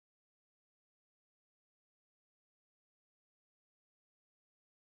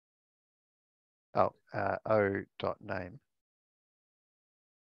 O.name.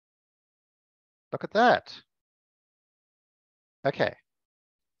 Look at that. Okay,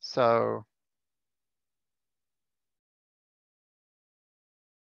 so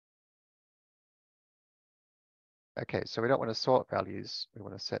okay, so we don't want to sort values. We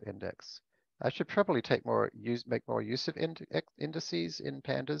want to set index. I should probably make more use of indices in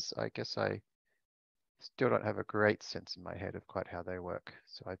pandas. I guess I still don't have a great sense in my head of quite how they work,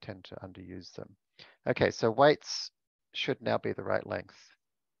 so I tend to underuse them. Okay, so weights should now be the right length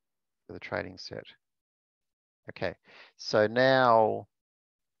for the training set. Okay, so now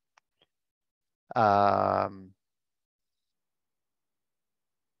our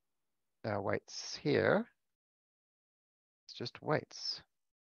weights here, it's just weights.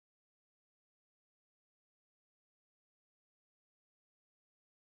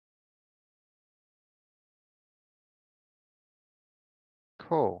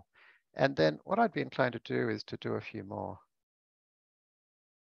 Cool. And then what I'd be inclined to do is to do a few more.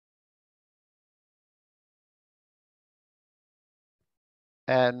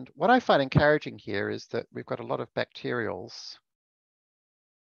 And what I find encouraging here is that we've got a lot of bacterials.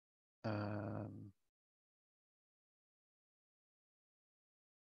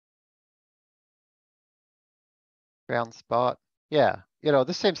 Brown spot. Yeah, you know,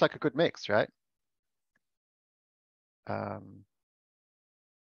 this seems like a good mix, right?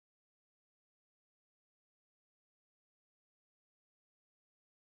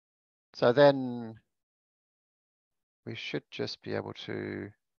 So then we should just be able to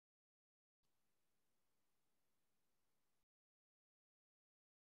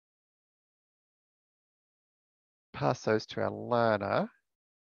pass those to our learner.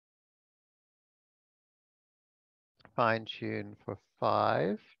 Fine tune for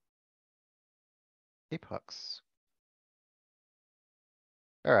 5 epochs.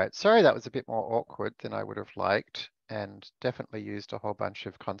 All right, sorry that was a bit more awkward than I would have liked, and definitely used a whole bunch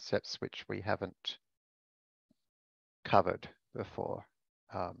of concepts which we haven't covered before.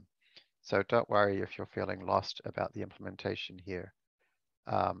 So don't worry if you're feeling lost about the implementation here.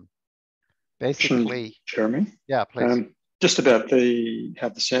 Basically, Jeremy? Yeah, please. Just about how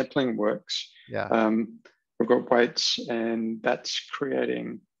the sampling works. Yeah. We've got weights, and that's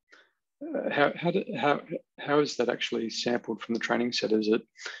creating. How is that actually sampled from the training set?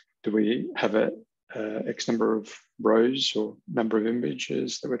 Do we have a X number of rows or number of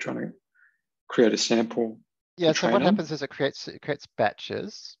images that we're trying to create a sample? Yeah. So what happens is it creates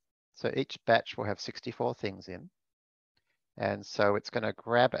batches. So each batch will have 64 things in, and so it's going to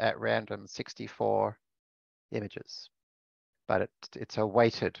grab at random 64 images, but it's a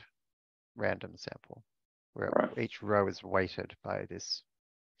weighted random sample where each row is weighted by this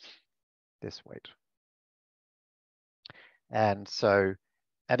weight. And so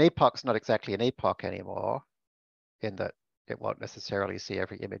an epoch's not exactly an epoch anymore, in that it won't necessarily see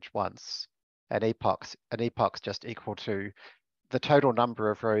every image once. An epoch's just equal to the total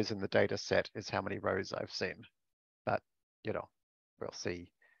number of rows in the data set is how many rows I've seen. But, you know, we'll see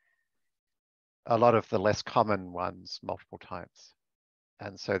a lot of the less common ones multiple times.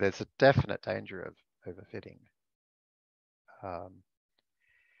 And so there's a definite danger of overfitting.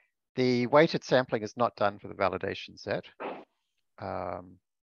 The weighted sampling is not done for the validation set.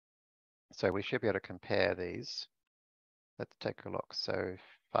 So we should be able to compare these. Let's take a look. So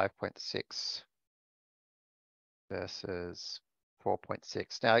 5.6 versus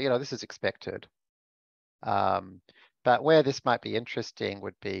 4.6. Now, you know, this is expected. But where this might be interesting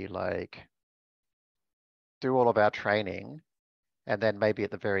would be like, do all of our training, and then maybe at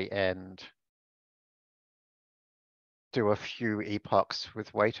the very end, do a few epochs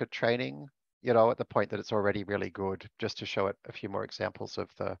with weighted training, you know, at the point that it's already really good, just to show it a few more examples of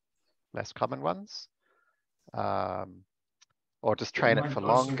the less common ones. Or just train it for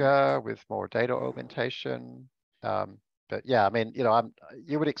longer with more data augmentation. But yeah, I mean, you know,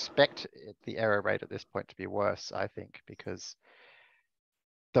 you would expect the error rate at this point to be worse, I think, because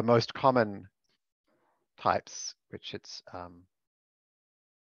the most common types, which it's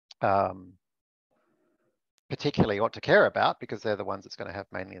particularly ought to care about because they're the ones it's going to have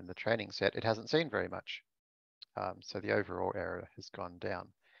mainly in the training set, it hasn't seen very much. So the overall error has gone down.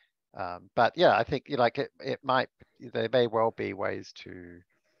 But yeah, I think like there may well be ways to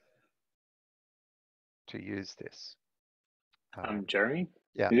use this. Jeremy?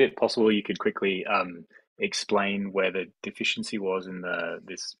 Yeah. Is it possible you could quickly explain where the deficiency was in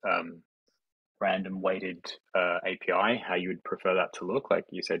this random weighted API, how you would prefer that to look? Like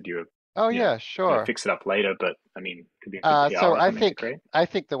you said, yeah, sure. Fix it up later, but I mean, could be a good PR so or something to create. I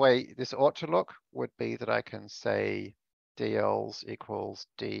think the way this ought to look would be that I can say DLs equals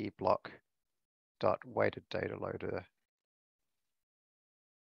dblock dot weighted data loader,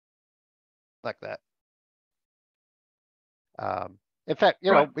 like that. In fact,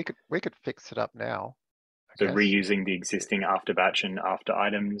 you know, we could fix it up now. So reusing the existing after batch and after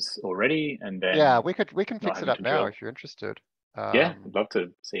items already, and then we can fix it up now if you're interested. Yeah, I'd love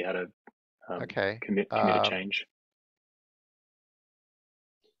to see how to commit a change.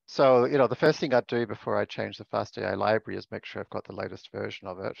 So, you know, the first thing I'd do before I change the FastAI library is make sure I've got the latest version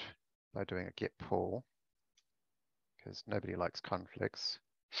of it by doing a git pull, because nobody likes conflicts.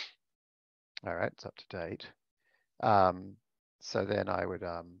 All right, it's up to date. So then I would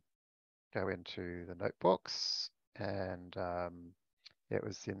go into the notebooks, and it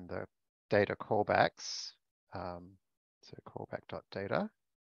was in the data callbacks. So callback.data.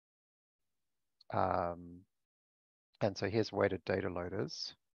 And so here's weighted data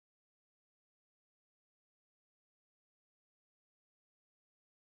loaders.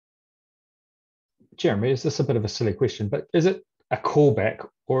 Jeremy, is this a bit of a silly question, but is it a callback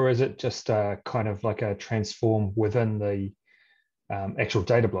or is it just a kind of like a transform within the actual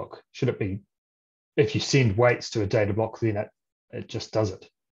data block? Should it be, if you send weights to a data block, then it just does it?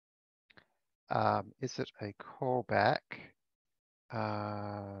 Is it a callback?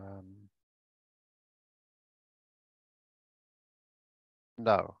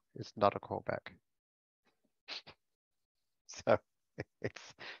 No, it's not a callback. So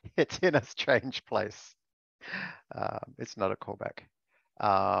it's in a strange place. It's not a callback.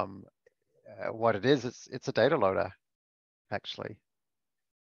 What it is, it's a data loader, actually,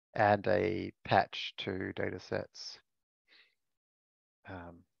 and a patch to datasets.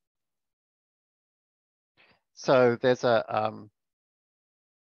 So there's a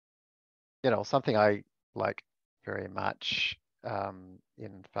something I like very much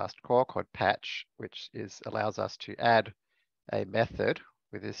in FastCore called patch, which allows us to add a method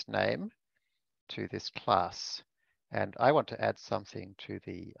with this name to this class. And I want to add something to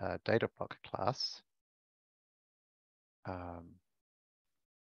the datablock class.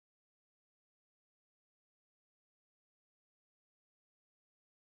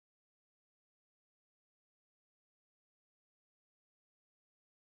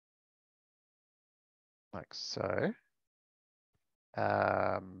 Like so.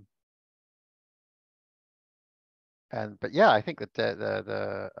 But yeah, I think that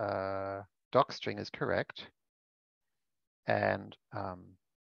the doc string is correct. And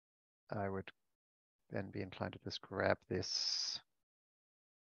I would then be inclined to just grab this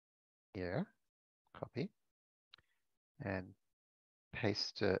here, copy, and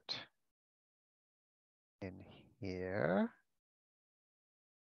paste it in here.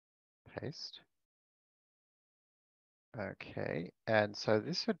 Paste. Okay, and so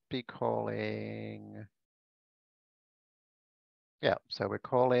this would be calling, yeah, so we're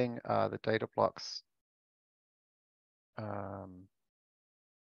calling the data blocks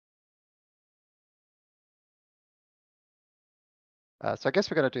so I guess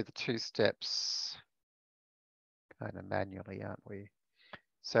we're going to do the 2 steps kind of manually, aren't we?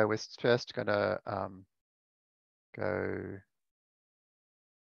 So we're first going to go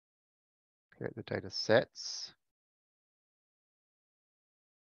create the data sets.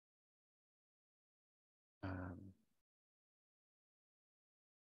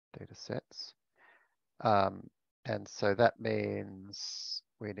 Data sets. And so that means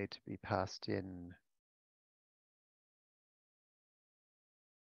we need to be passed in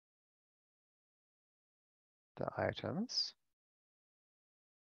the items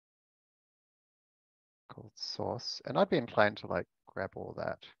called source. And I'd be inclined to like grab all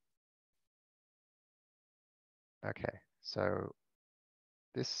that. Okay, so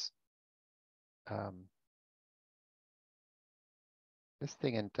this this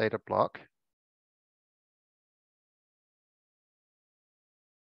thing in data block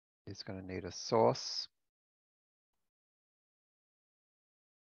is going to need a source.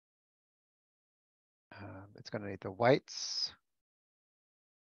 It's going to need the weights.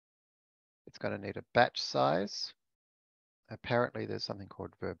 It's going to need a batch size. Apparently there's something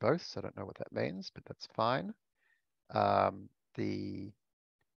called verbose. I don't know what that means, but that's fine. The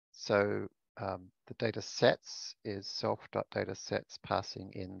data sets is self.datasets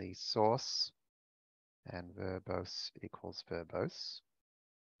passing in the source, and verbose equals verbose.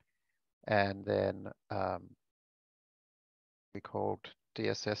 And then we called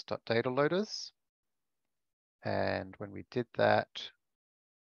dss.dataloaders. And when we did that,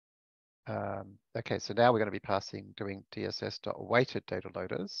 okay, so now we're going to be doing dss.weighted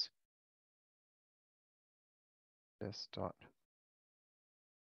dataloaders.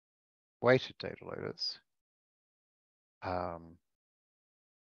 Weighted dataloaders.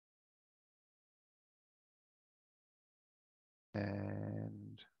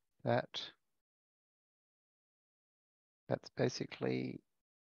 And that's basically,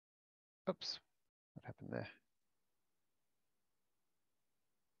 oops, what happened there?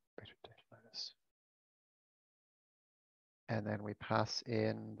 Weighted dataloaders. And then we pass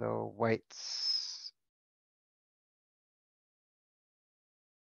in the weights.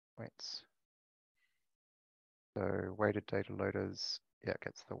 So weighted data loaders, yeah,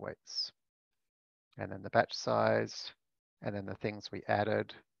 gets the weights. And then the batch size, and then the things we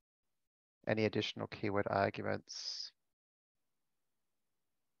added, any additional keyword arguments.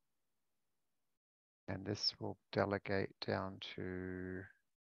 And this will delegate down to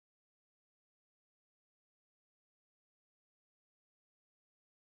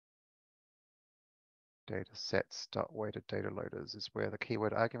datasets.weighted data loaders is where the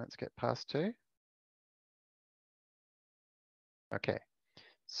keyword arguments get passed to. Okay,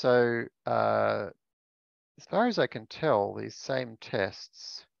 so as far as I can tell, these same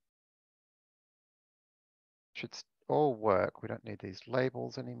tests should all work. We don't need these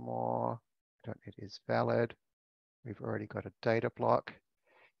labels anymore. We don't need is valid. We've already got a data block.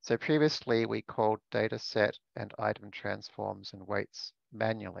 So previously we called dataset and item transforms and weights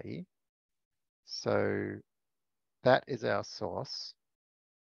manually. So that is our source.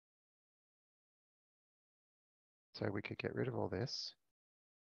 So we could get rid of all this.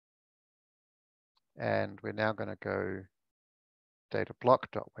 And we're now going to go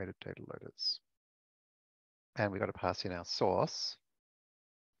datablock.weighted data loaders. And we've got to pass in our source.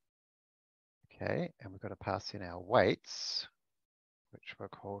 Okay, and we've got to pass in our weights, which were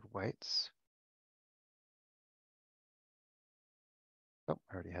called weights. Oh,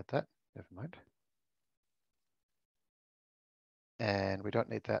 I already had that. Never mind. And we don't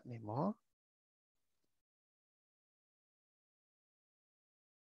need that anymore.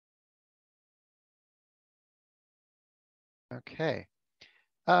 Okay.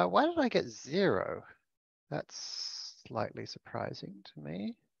 Why did I get 0? That's slightly surprising to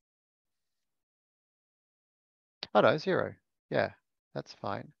me. Oh no, 0. Yeah, that's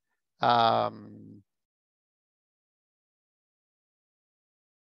fine.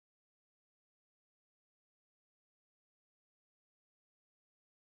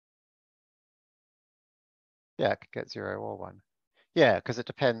 Yeah, I could get 0 or 1. Yeah, because it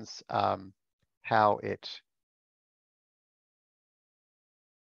depends how it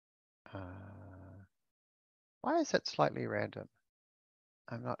why is it slightly random?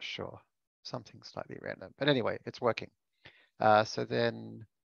 I'm not sure. Something slightly random. But anyway, it's working. So then,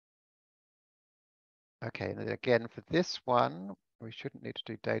 okay, and then again for this one, we shouldn't need to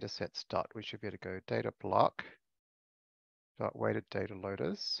do datasets dot. We should be able to go data block dot weighted data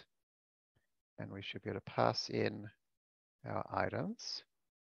loaders. And we should be able to pass in our items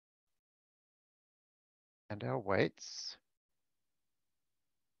and our weights.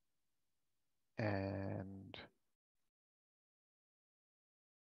 And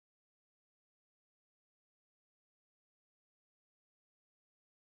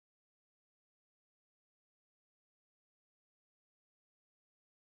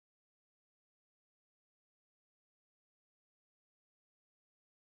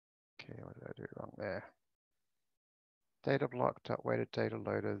okay, what did I do wrong there? Data block dot weighted data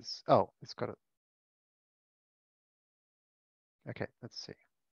loaders. Oh, it's got it. Okay, let's see.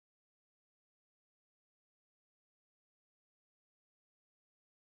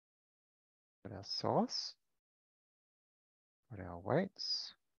 Put our source, put our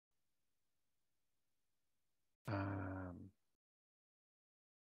weights.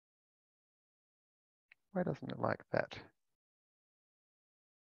 Why doesn't it like that?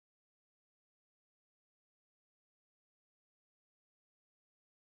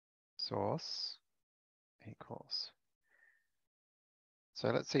 Source equals. So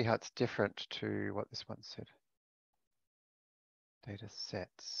let's see how it's different to what this one said. Data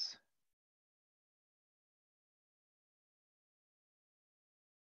sets.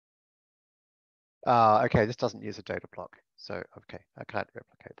 Okay, this doesn't use a data block. So, okay, I can't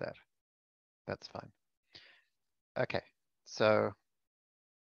replicate that. That's fine. Okay, so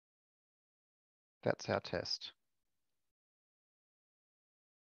that's our test.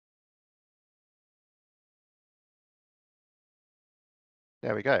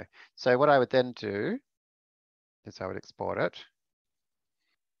 There we go. So what I would then do is I would export it.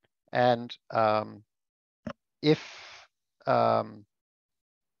 And so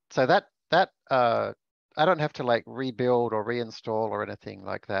that I don't have to like rebuild or reinstall or anything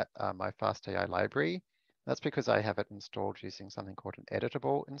like that my FastAI library. That's because I have it installed using something called an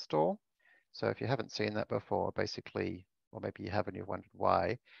editable install. So if you haven't seen that before, basically, or maybe you have and you wondered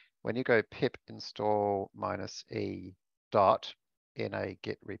why, when you go pip install -e dot in a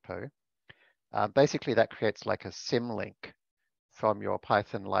Git repo, basically that creates like a symlink from your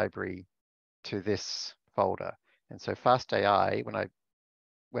Python library to this folder. And so FastAI,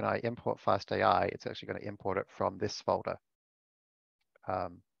 when I import FastAI, it's actually going to import it from this folder.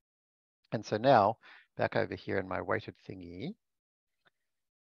 And so now, back over here in my weighted thingy,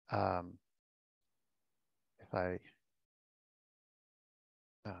 if I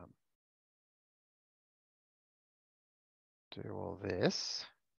do all this,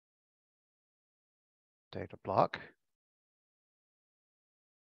 data block,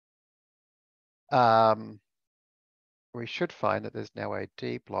 we should find that there's now a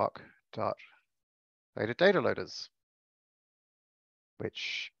dblock dot weighted data loaders,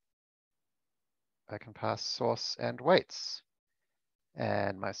 which I can pass source and weights.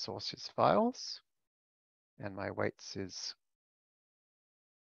 And my source is files, and my weights is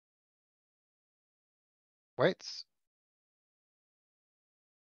weights.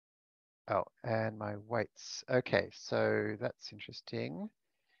 Oh, and my weights. Okay, so that's interesting.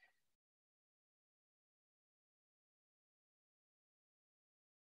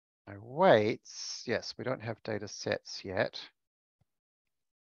 My weights, yes, we don't have data sets yet.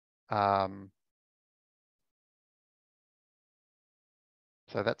 So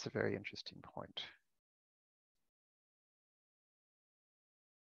that's a very interesting point.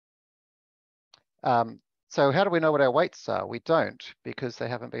 So how do we know what our weights are? We don't, because they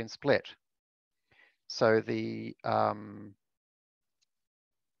haven't been split. So the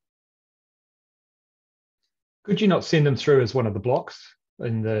could you not send them through as one of the blocks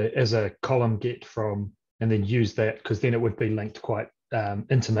in the as a column get from, and then use that, because then it would be linked quite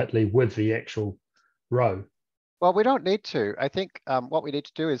intimately with the actual row? Well, we don't need to. I think what we need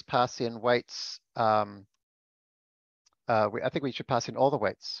to do is pass in weights. I think we should pass in all the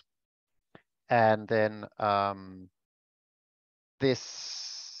weights. And then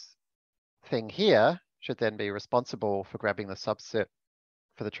this thing here should then be responsible for grabbing the subset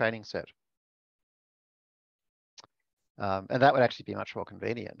for the training set. And that would actually be much more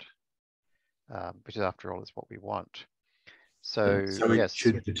convenient, which is, after all, is what we want. So, so we yes,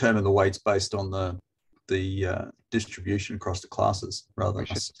 should determine the weights based on the distribution across the classes rather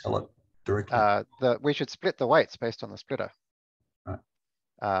than us tell it directly. We should split the weights based on the splitter. Right.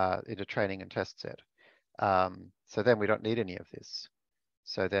 Into training and test set. So then we don't need any of this.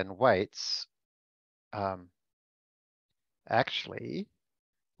 So then weights actually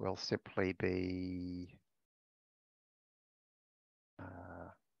will simply be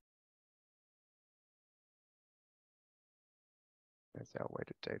there's our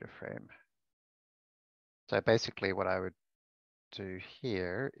weighted data frame. So basically what I would do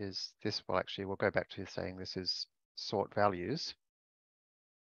here is this will actually, we'll go back to saying this is sort values.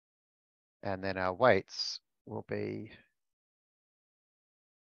 And then our weights will be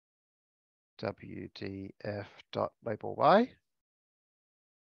wdf.label_y.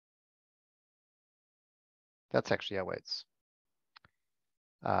 That's actually our weights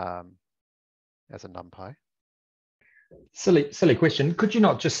as a numpy. Silly question. Could you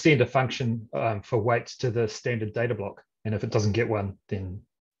not just send a function for weights to the standard data block? And if it doesn't get one, then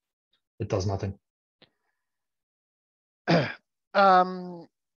it does nothing.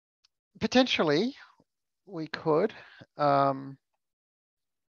 Potentially, we could. I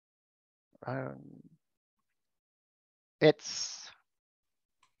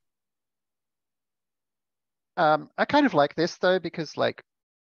kind of like this though, because like,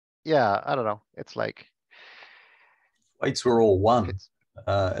 yeah, I don't know. It's like weights were all one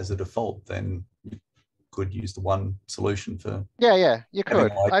as a default, then you could use the one solution for. Yeah, you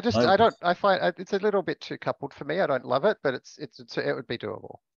could. Like I find it's a little bit too coupled for me. I don't love it, but it would be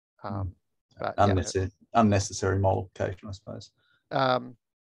doable. But unnecessary multiplication, I suppose.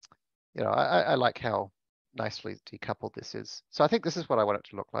 You know, I like how nicely decoupled this is. So I think this is what I want it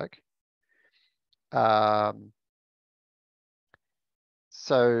to look like.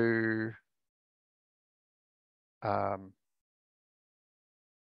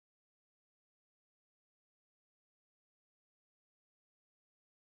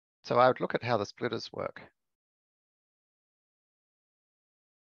 So I would look at how the splitters work.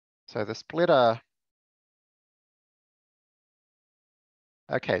 So the splitter,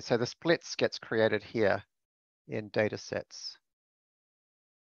 okay, so the splits gets created here in Datasets.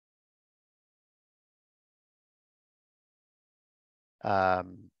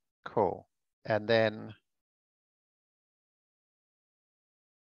 Cool. And then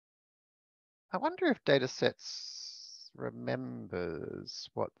I wonder if Datasets remembers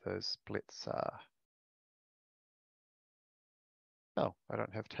what those splits are. Oh, I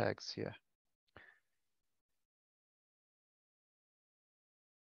don't have tags here.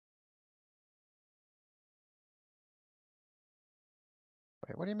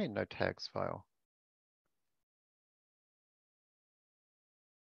 Wait, what do you mean no tags file?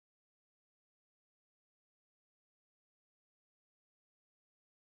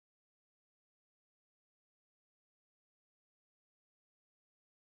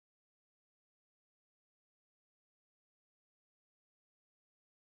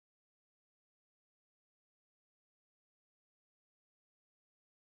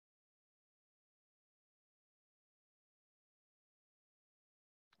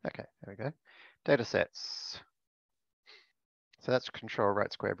 Okay, there we go. Datasets. So that's control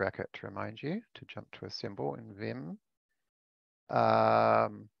right square bracket to remind you to jump to a symbol in Vim. I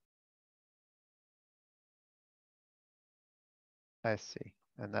see.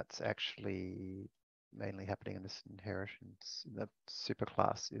 And that's actually mainly happening in this inheritance. The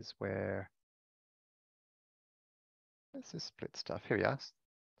superclass is where, where's this split stuff? Here we are.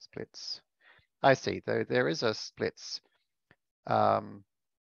 Splits. I see, though there is a splits. So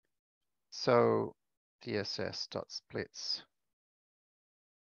DSS.splits.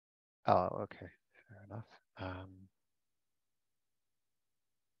 Oh, okay, fair enough.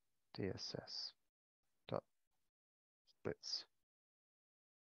 DSS.splits.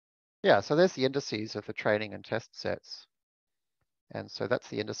 Yeah, so there's the indices of the training and test sets. And so that's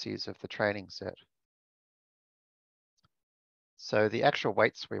the indices of the training set. So the actual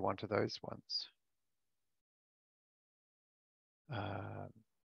weights we want are those ones.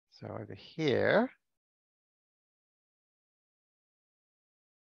 So over here,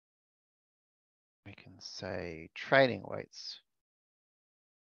 we can say training weights.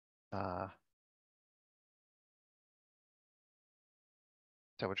 So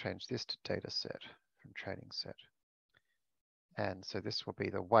we'll change this to data set from training set. And so this will be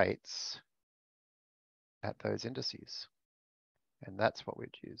the weights at those indices. And that's what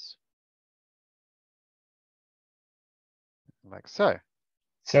we'd use. Like so.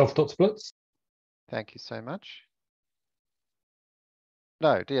 Self.splits? Thank you so much.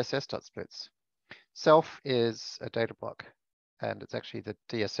 No, DSS.splits. Self is a data block, and it's actually the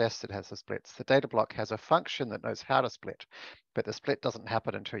DSS that has the splits. The data block has a function that knows how to split, but the split doesn't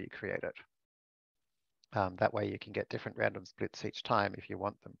happen until you create it. That way you can get different random splits each time if you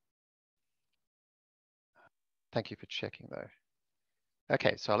want them. Thank you for checking though.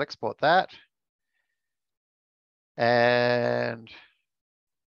 Okay, so I'll export that. And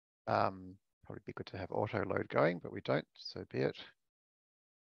probably be good to have auto load going, but we don't, so be it.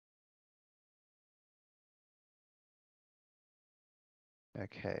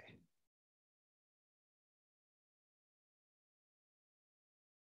 Okay.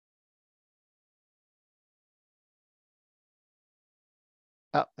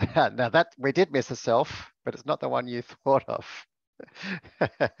 Oh, now that we did miss a self, but it's not the one you thought of.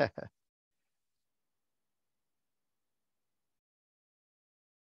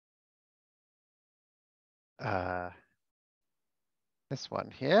 This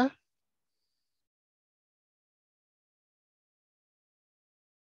one here.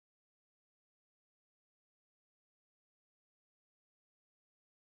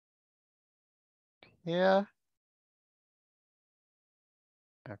 Here.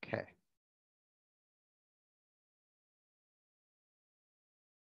 Okay.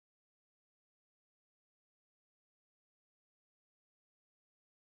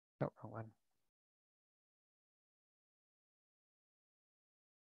 Oh, wrong one.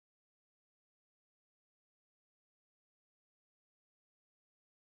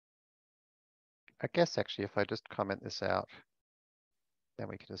 I guess actually if I just comment this out, then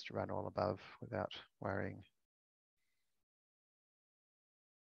we can just run all above without worrying.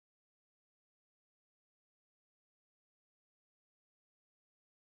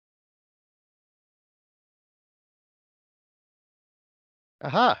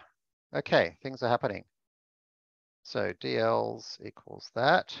 Aha, okay, things are happening. So DLs equals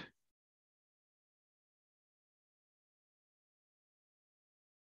that.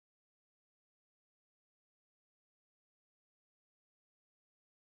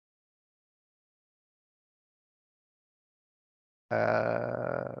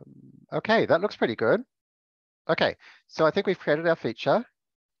 Okay, that looks pretty good. Okay, so I think we've created our feature.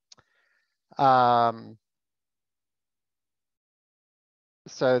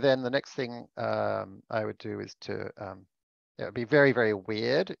 So then the next thing I would do is to, it would be very, very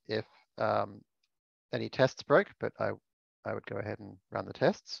weird if any tests broke, but I would go ahead and run the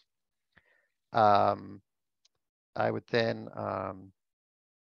tests. I would then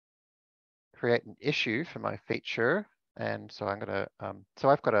create an issue for my feature. And so I'm gonna, so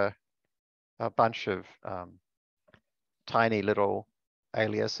I've got a bunch of tiny little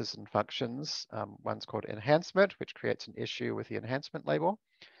aliases and functions. One's called enhancement, which creates an issue with the enhancement label.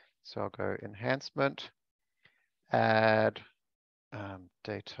 So I'll go enhancement, add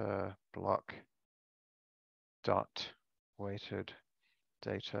data block dot weighted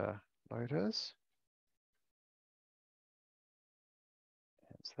data loaders.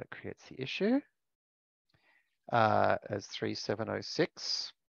 And so that creates the issue as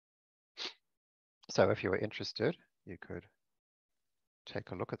 3706. So if you were interested, you could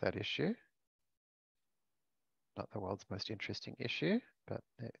take a look at that issue. Not the world's most interesting issue, but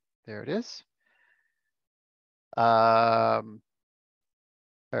there it is. All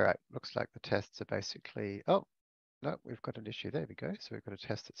right, looks like the tests are basically, oh, no, we've got an issue. There we go. So we've got a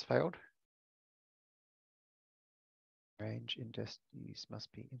test that's failed. Range indices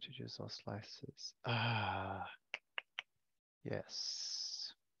must be integers or slices. Ah,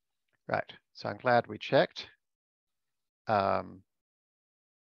 yes. Right, so I'm glad we checked.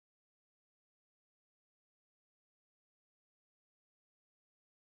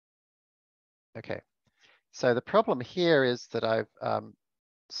 Okay, so the problem here is that I've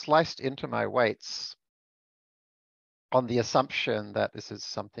sliced into my weights on the assumption that this is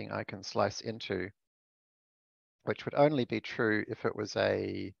something I can slice into, which would only be true if it was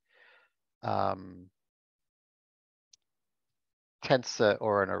a tensor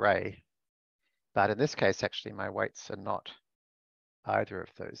or an array. But in this case, actually, my weights are not either of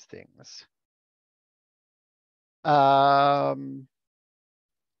those things.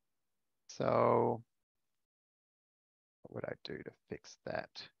 So what would I do to fix that?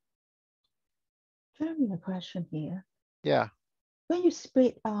 Jeremy, a question here. Yeah. When you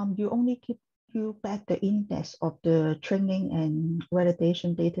split, you only give you back the index of the training and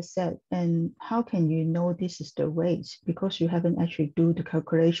validation data set. And how can you know this is the weight? Because you haven't actually do the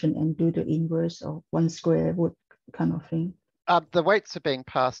calculation and do the inverse of 1 square root kind of thing. The weights are being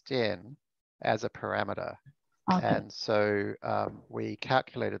passed in as a parameter. Okay. And so we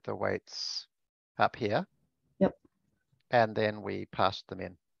calculated the weights up here. Yep. And then we passed them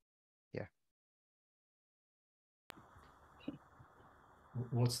in. Yeah.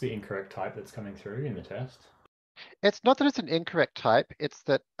 What's the incorrect type that's coming through in the test? It's not that it's an incorrect type. It's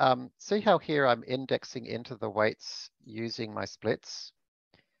that, see how here I'm indexing into the weights using my splits.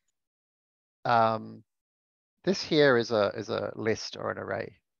 This here is a list or an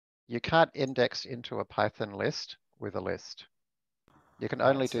array. You can't index into a Python list with a list. You can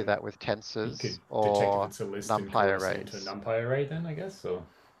only do that with tensors or NumPy arrays. Into a NumPy array then, I guess, or?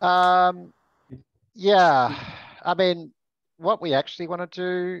 Yeah, I mean, what we actually want to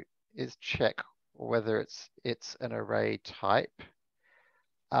do is check whether it's an array type.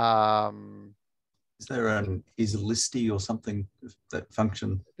 Is there an isListy or something that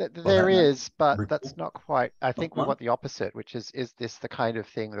function? There is, but that's not quite. I think we one? want the opposite, which is this the kind of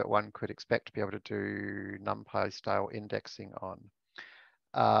thing that one could expect to be able to do NumPy style indexing on?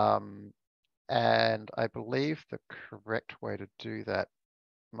 And I believe the correct way to do that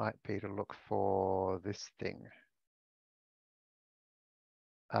might be to look for this thing.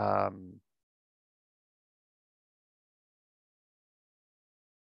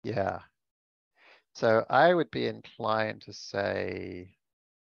 Yeah. So I would be inclined to say,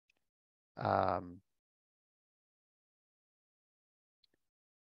 and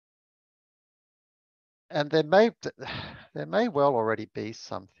there may well already be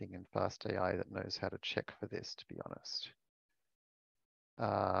something in FastAI that knows how to check for this, to be honest.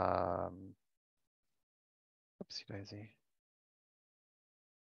 Oopsie daisy.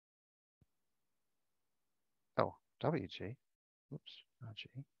 Oh, WG. Oops, RG.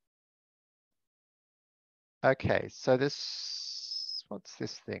 Okay, so what's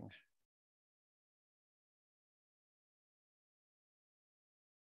this thing?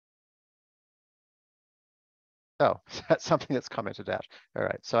 Oh, that's something that's commented out. All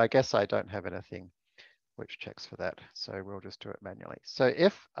right, so I guess I don't have anything which checks for that. So we'll just do it manually. So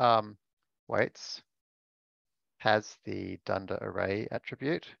if weights has the dunder array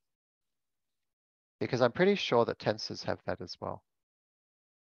attribute, because I'm pretty sure that tensors have that as well.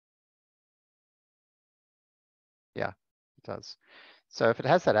 Yeah, it does. So if it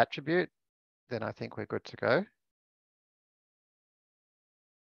has that attribute, then I think we're good to go.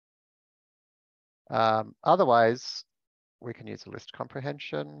 Otherwise, we can use a list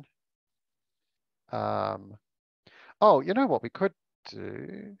comprehension. Oh, you know what we could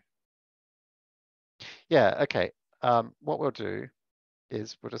do? Yeah, okay. What we'll do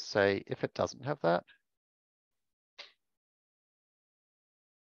is we'll just say if it doesn't have that.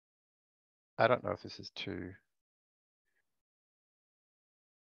 I don't know if this is too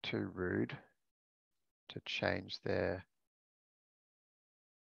rude to change their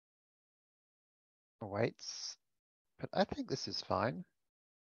weights, but I think this is fine.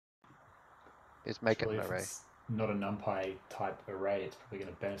 Is make Surely it an array. It's not a NumPy type array, it's probably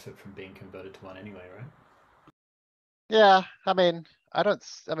going to benefit from being converted to one anyway, right? Yeah, I mean, I don't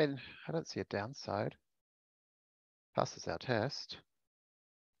see a downside. Passes our test.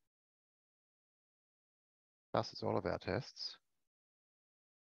 Passes all of our tests.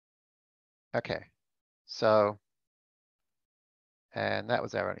 Okay, so, and that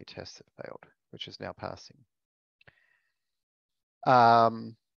was our only test that failed, which is now passing.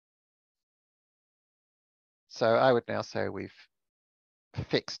 So I would now say we've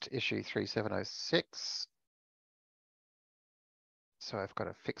fixed issue 3706. So I've got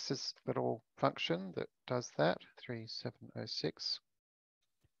to fix this little function that does that, 3706.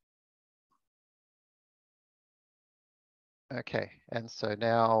 Okay, and so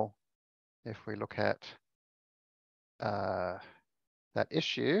now if we look at that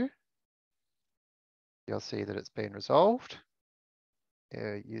issue, you'll see that it's been resolved.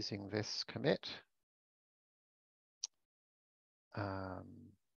 using this commit. I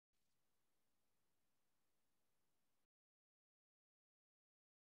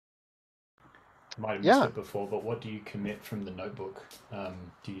might have missed it before, but what do you commit from the notebook?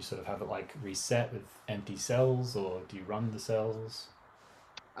 Do you sort of have it like reset with empty cells, or do you run the cells?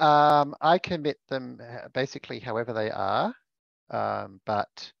 I commit them basically however they are,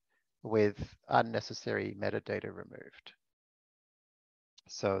 but with unnecessary metadata removed.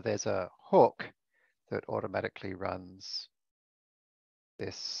 So there's a hook that automatically runs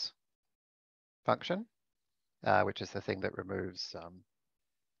this function, which is the thing that removes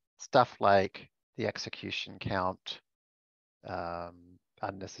stuff like the execution count,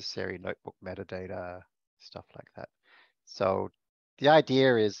 unnecessary notebook metadata, stuff like that. So the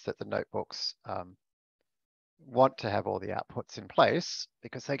idea is that the notebooks want to have all the outputs in place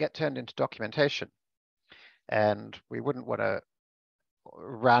because they get turned into documentation. And we wouldn't want to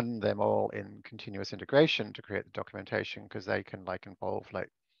run them all in continuous integration to create the documentation, because they can like involve like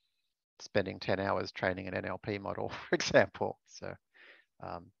spending 10 hours training an NLP model, for example. So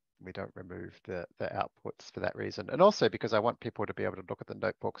we don't remove the outputs for that reason. And also because I want people to be able to look at the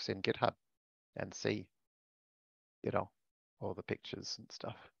notebooks in GitHub and see, you know, all the pictures and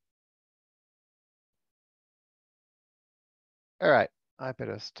stuff. All right, I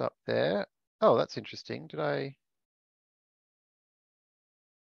better stop there. Oh, that's interesting. Did I?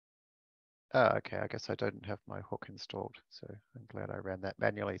 Oh, okay, I guess I don't have my hook installed, so I'm glad I ran that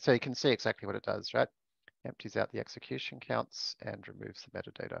manually. So you can see exactly what it does, right? Empties out the execution counts and removes the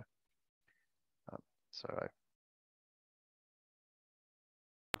metadata. Sorry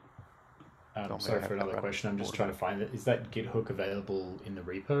for another question. I'm just trying to find it. Is that Git hook available in the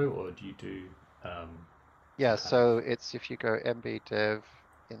repo, or do you do? Yeah, so it's if you go mb dev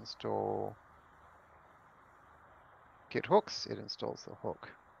install Git hooks, it installs the hook.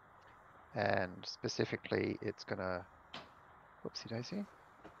 And specifically, it's gonna, whoopsie daisy.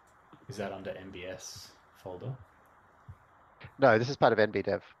 Is that under MBS folder? No, this is part of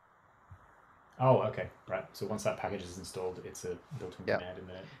nbdev. Oh, okay, right. So once that package is installed, it's a built-in command in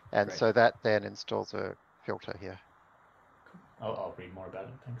there. And Great. so that then installs a filter here. I'll read more about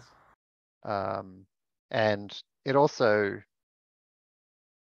it, thanks. And it also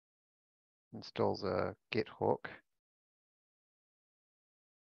installs a Git hook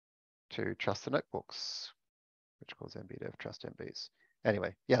to trust the notebooks, which calls nbdev trust mbs.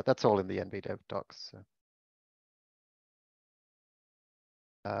 Anyway, yeah, that's all in the nbdev docs. So.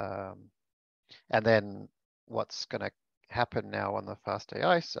 And then what's going to happen now on the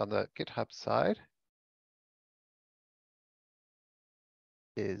FastAI on the GitHub side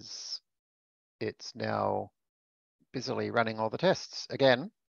is it's now busily running all the tests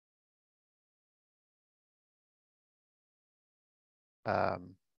again.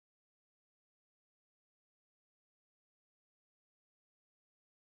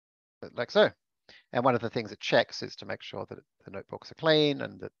 Like so. And one of the things it checks is to make sure that the notebooks are clean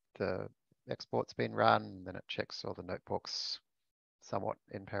and that the export's been run. And then it checks all the notebooks somewhat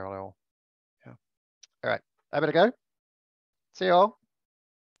in parallel. Yeah. All right, I better go. See you all.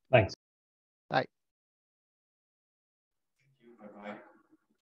 Thanks. Bye.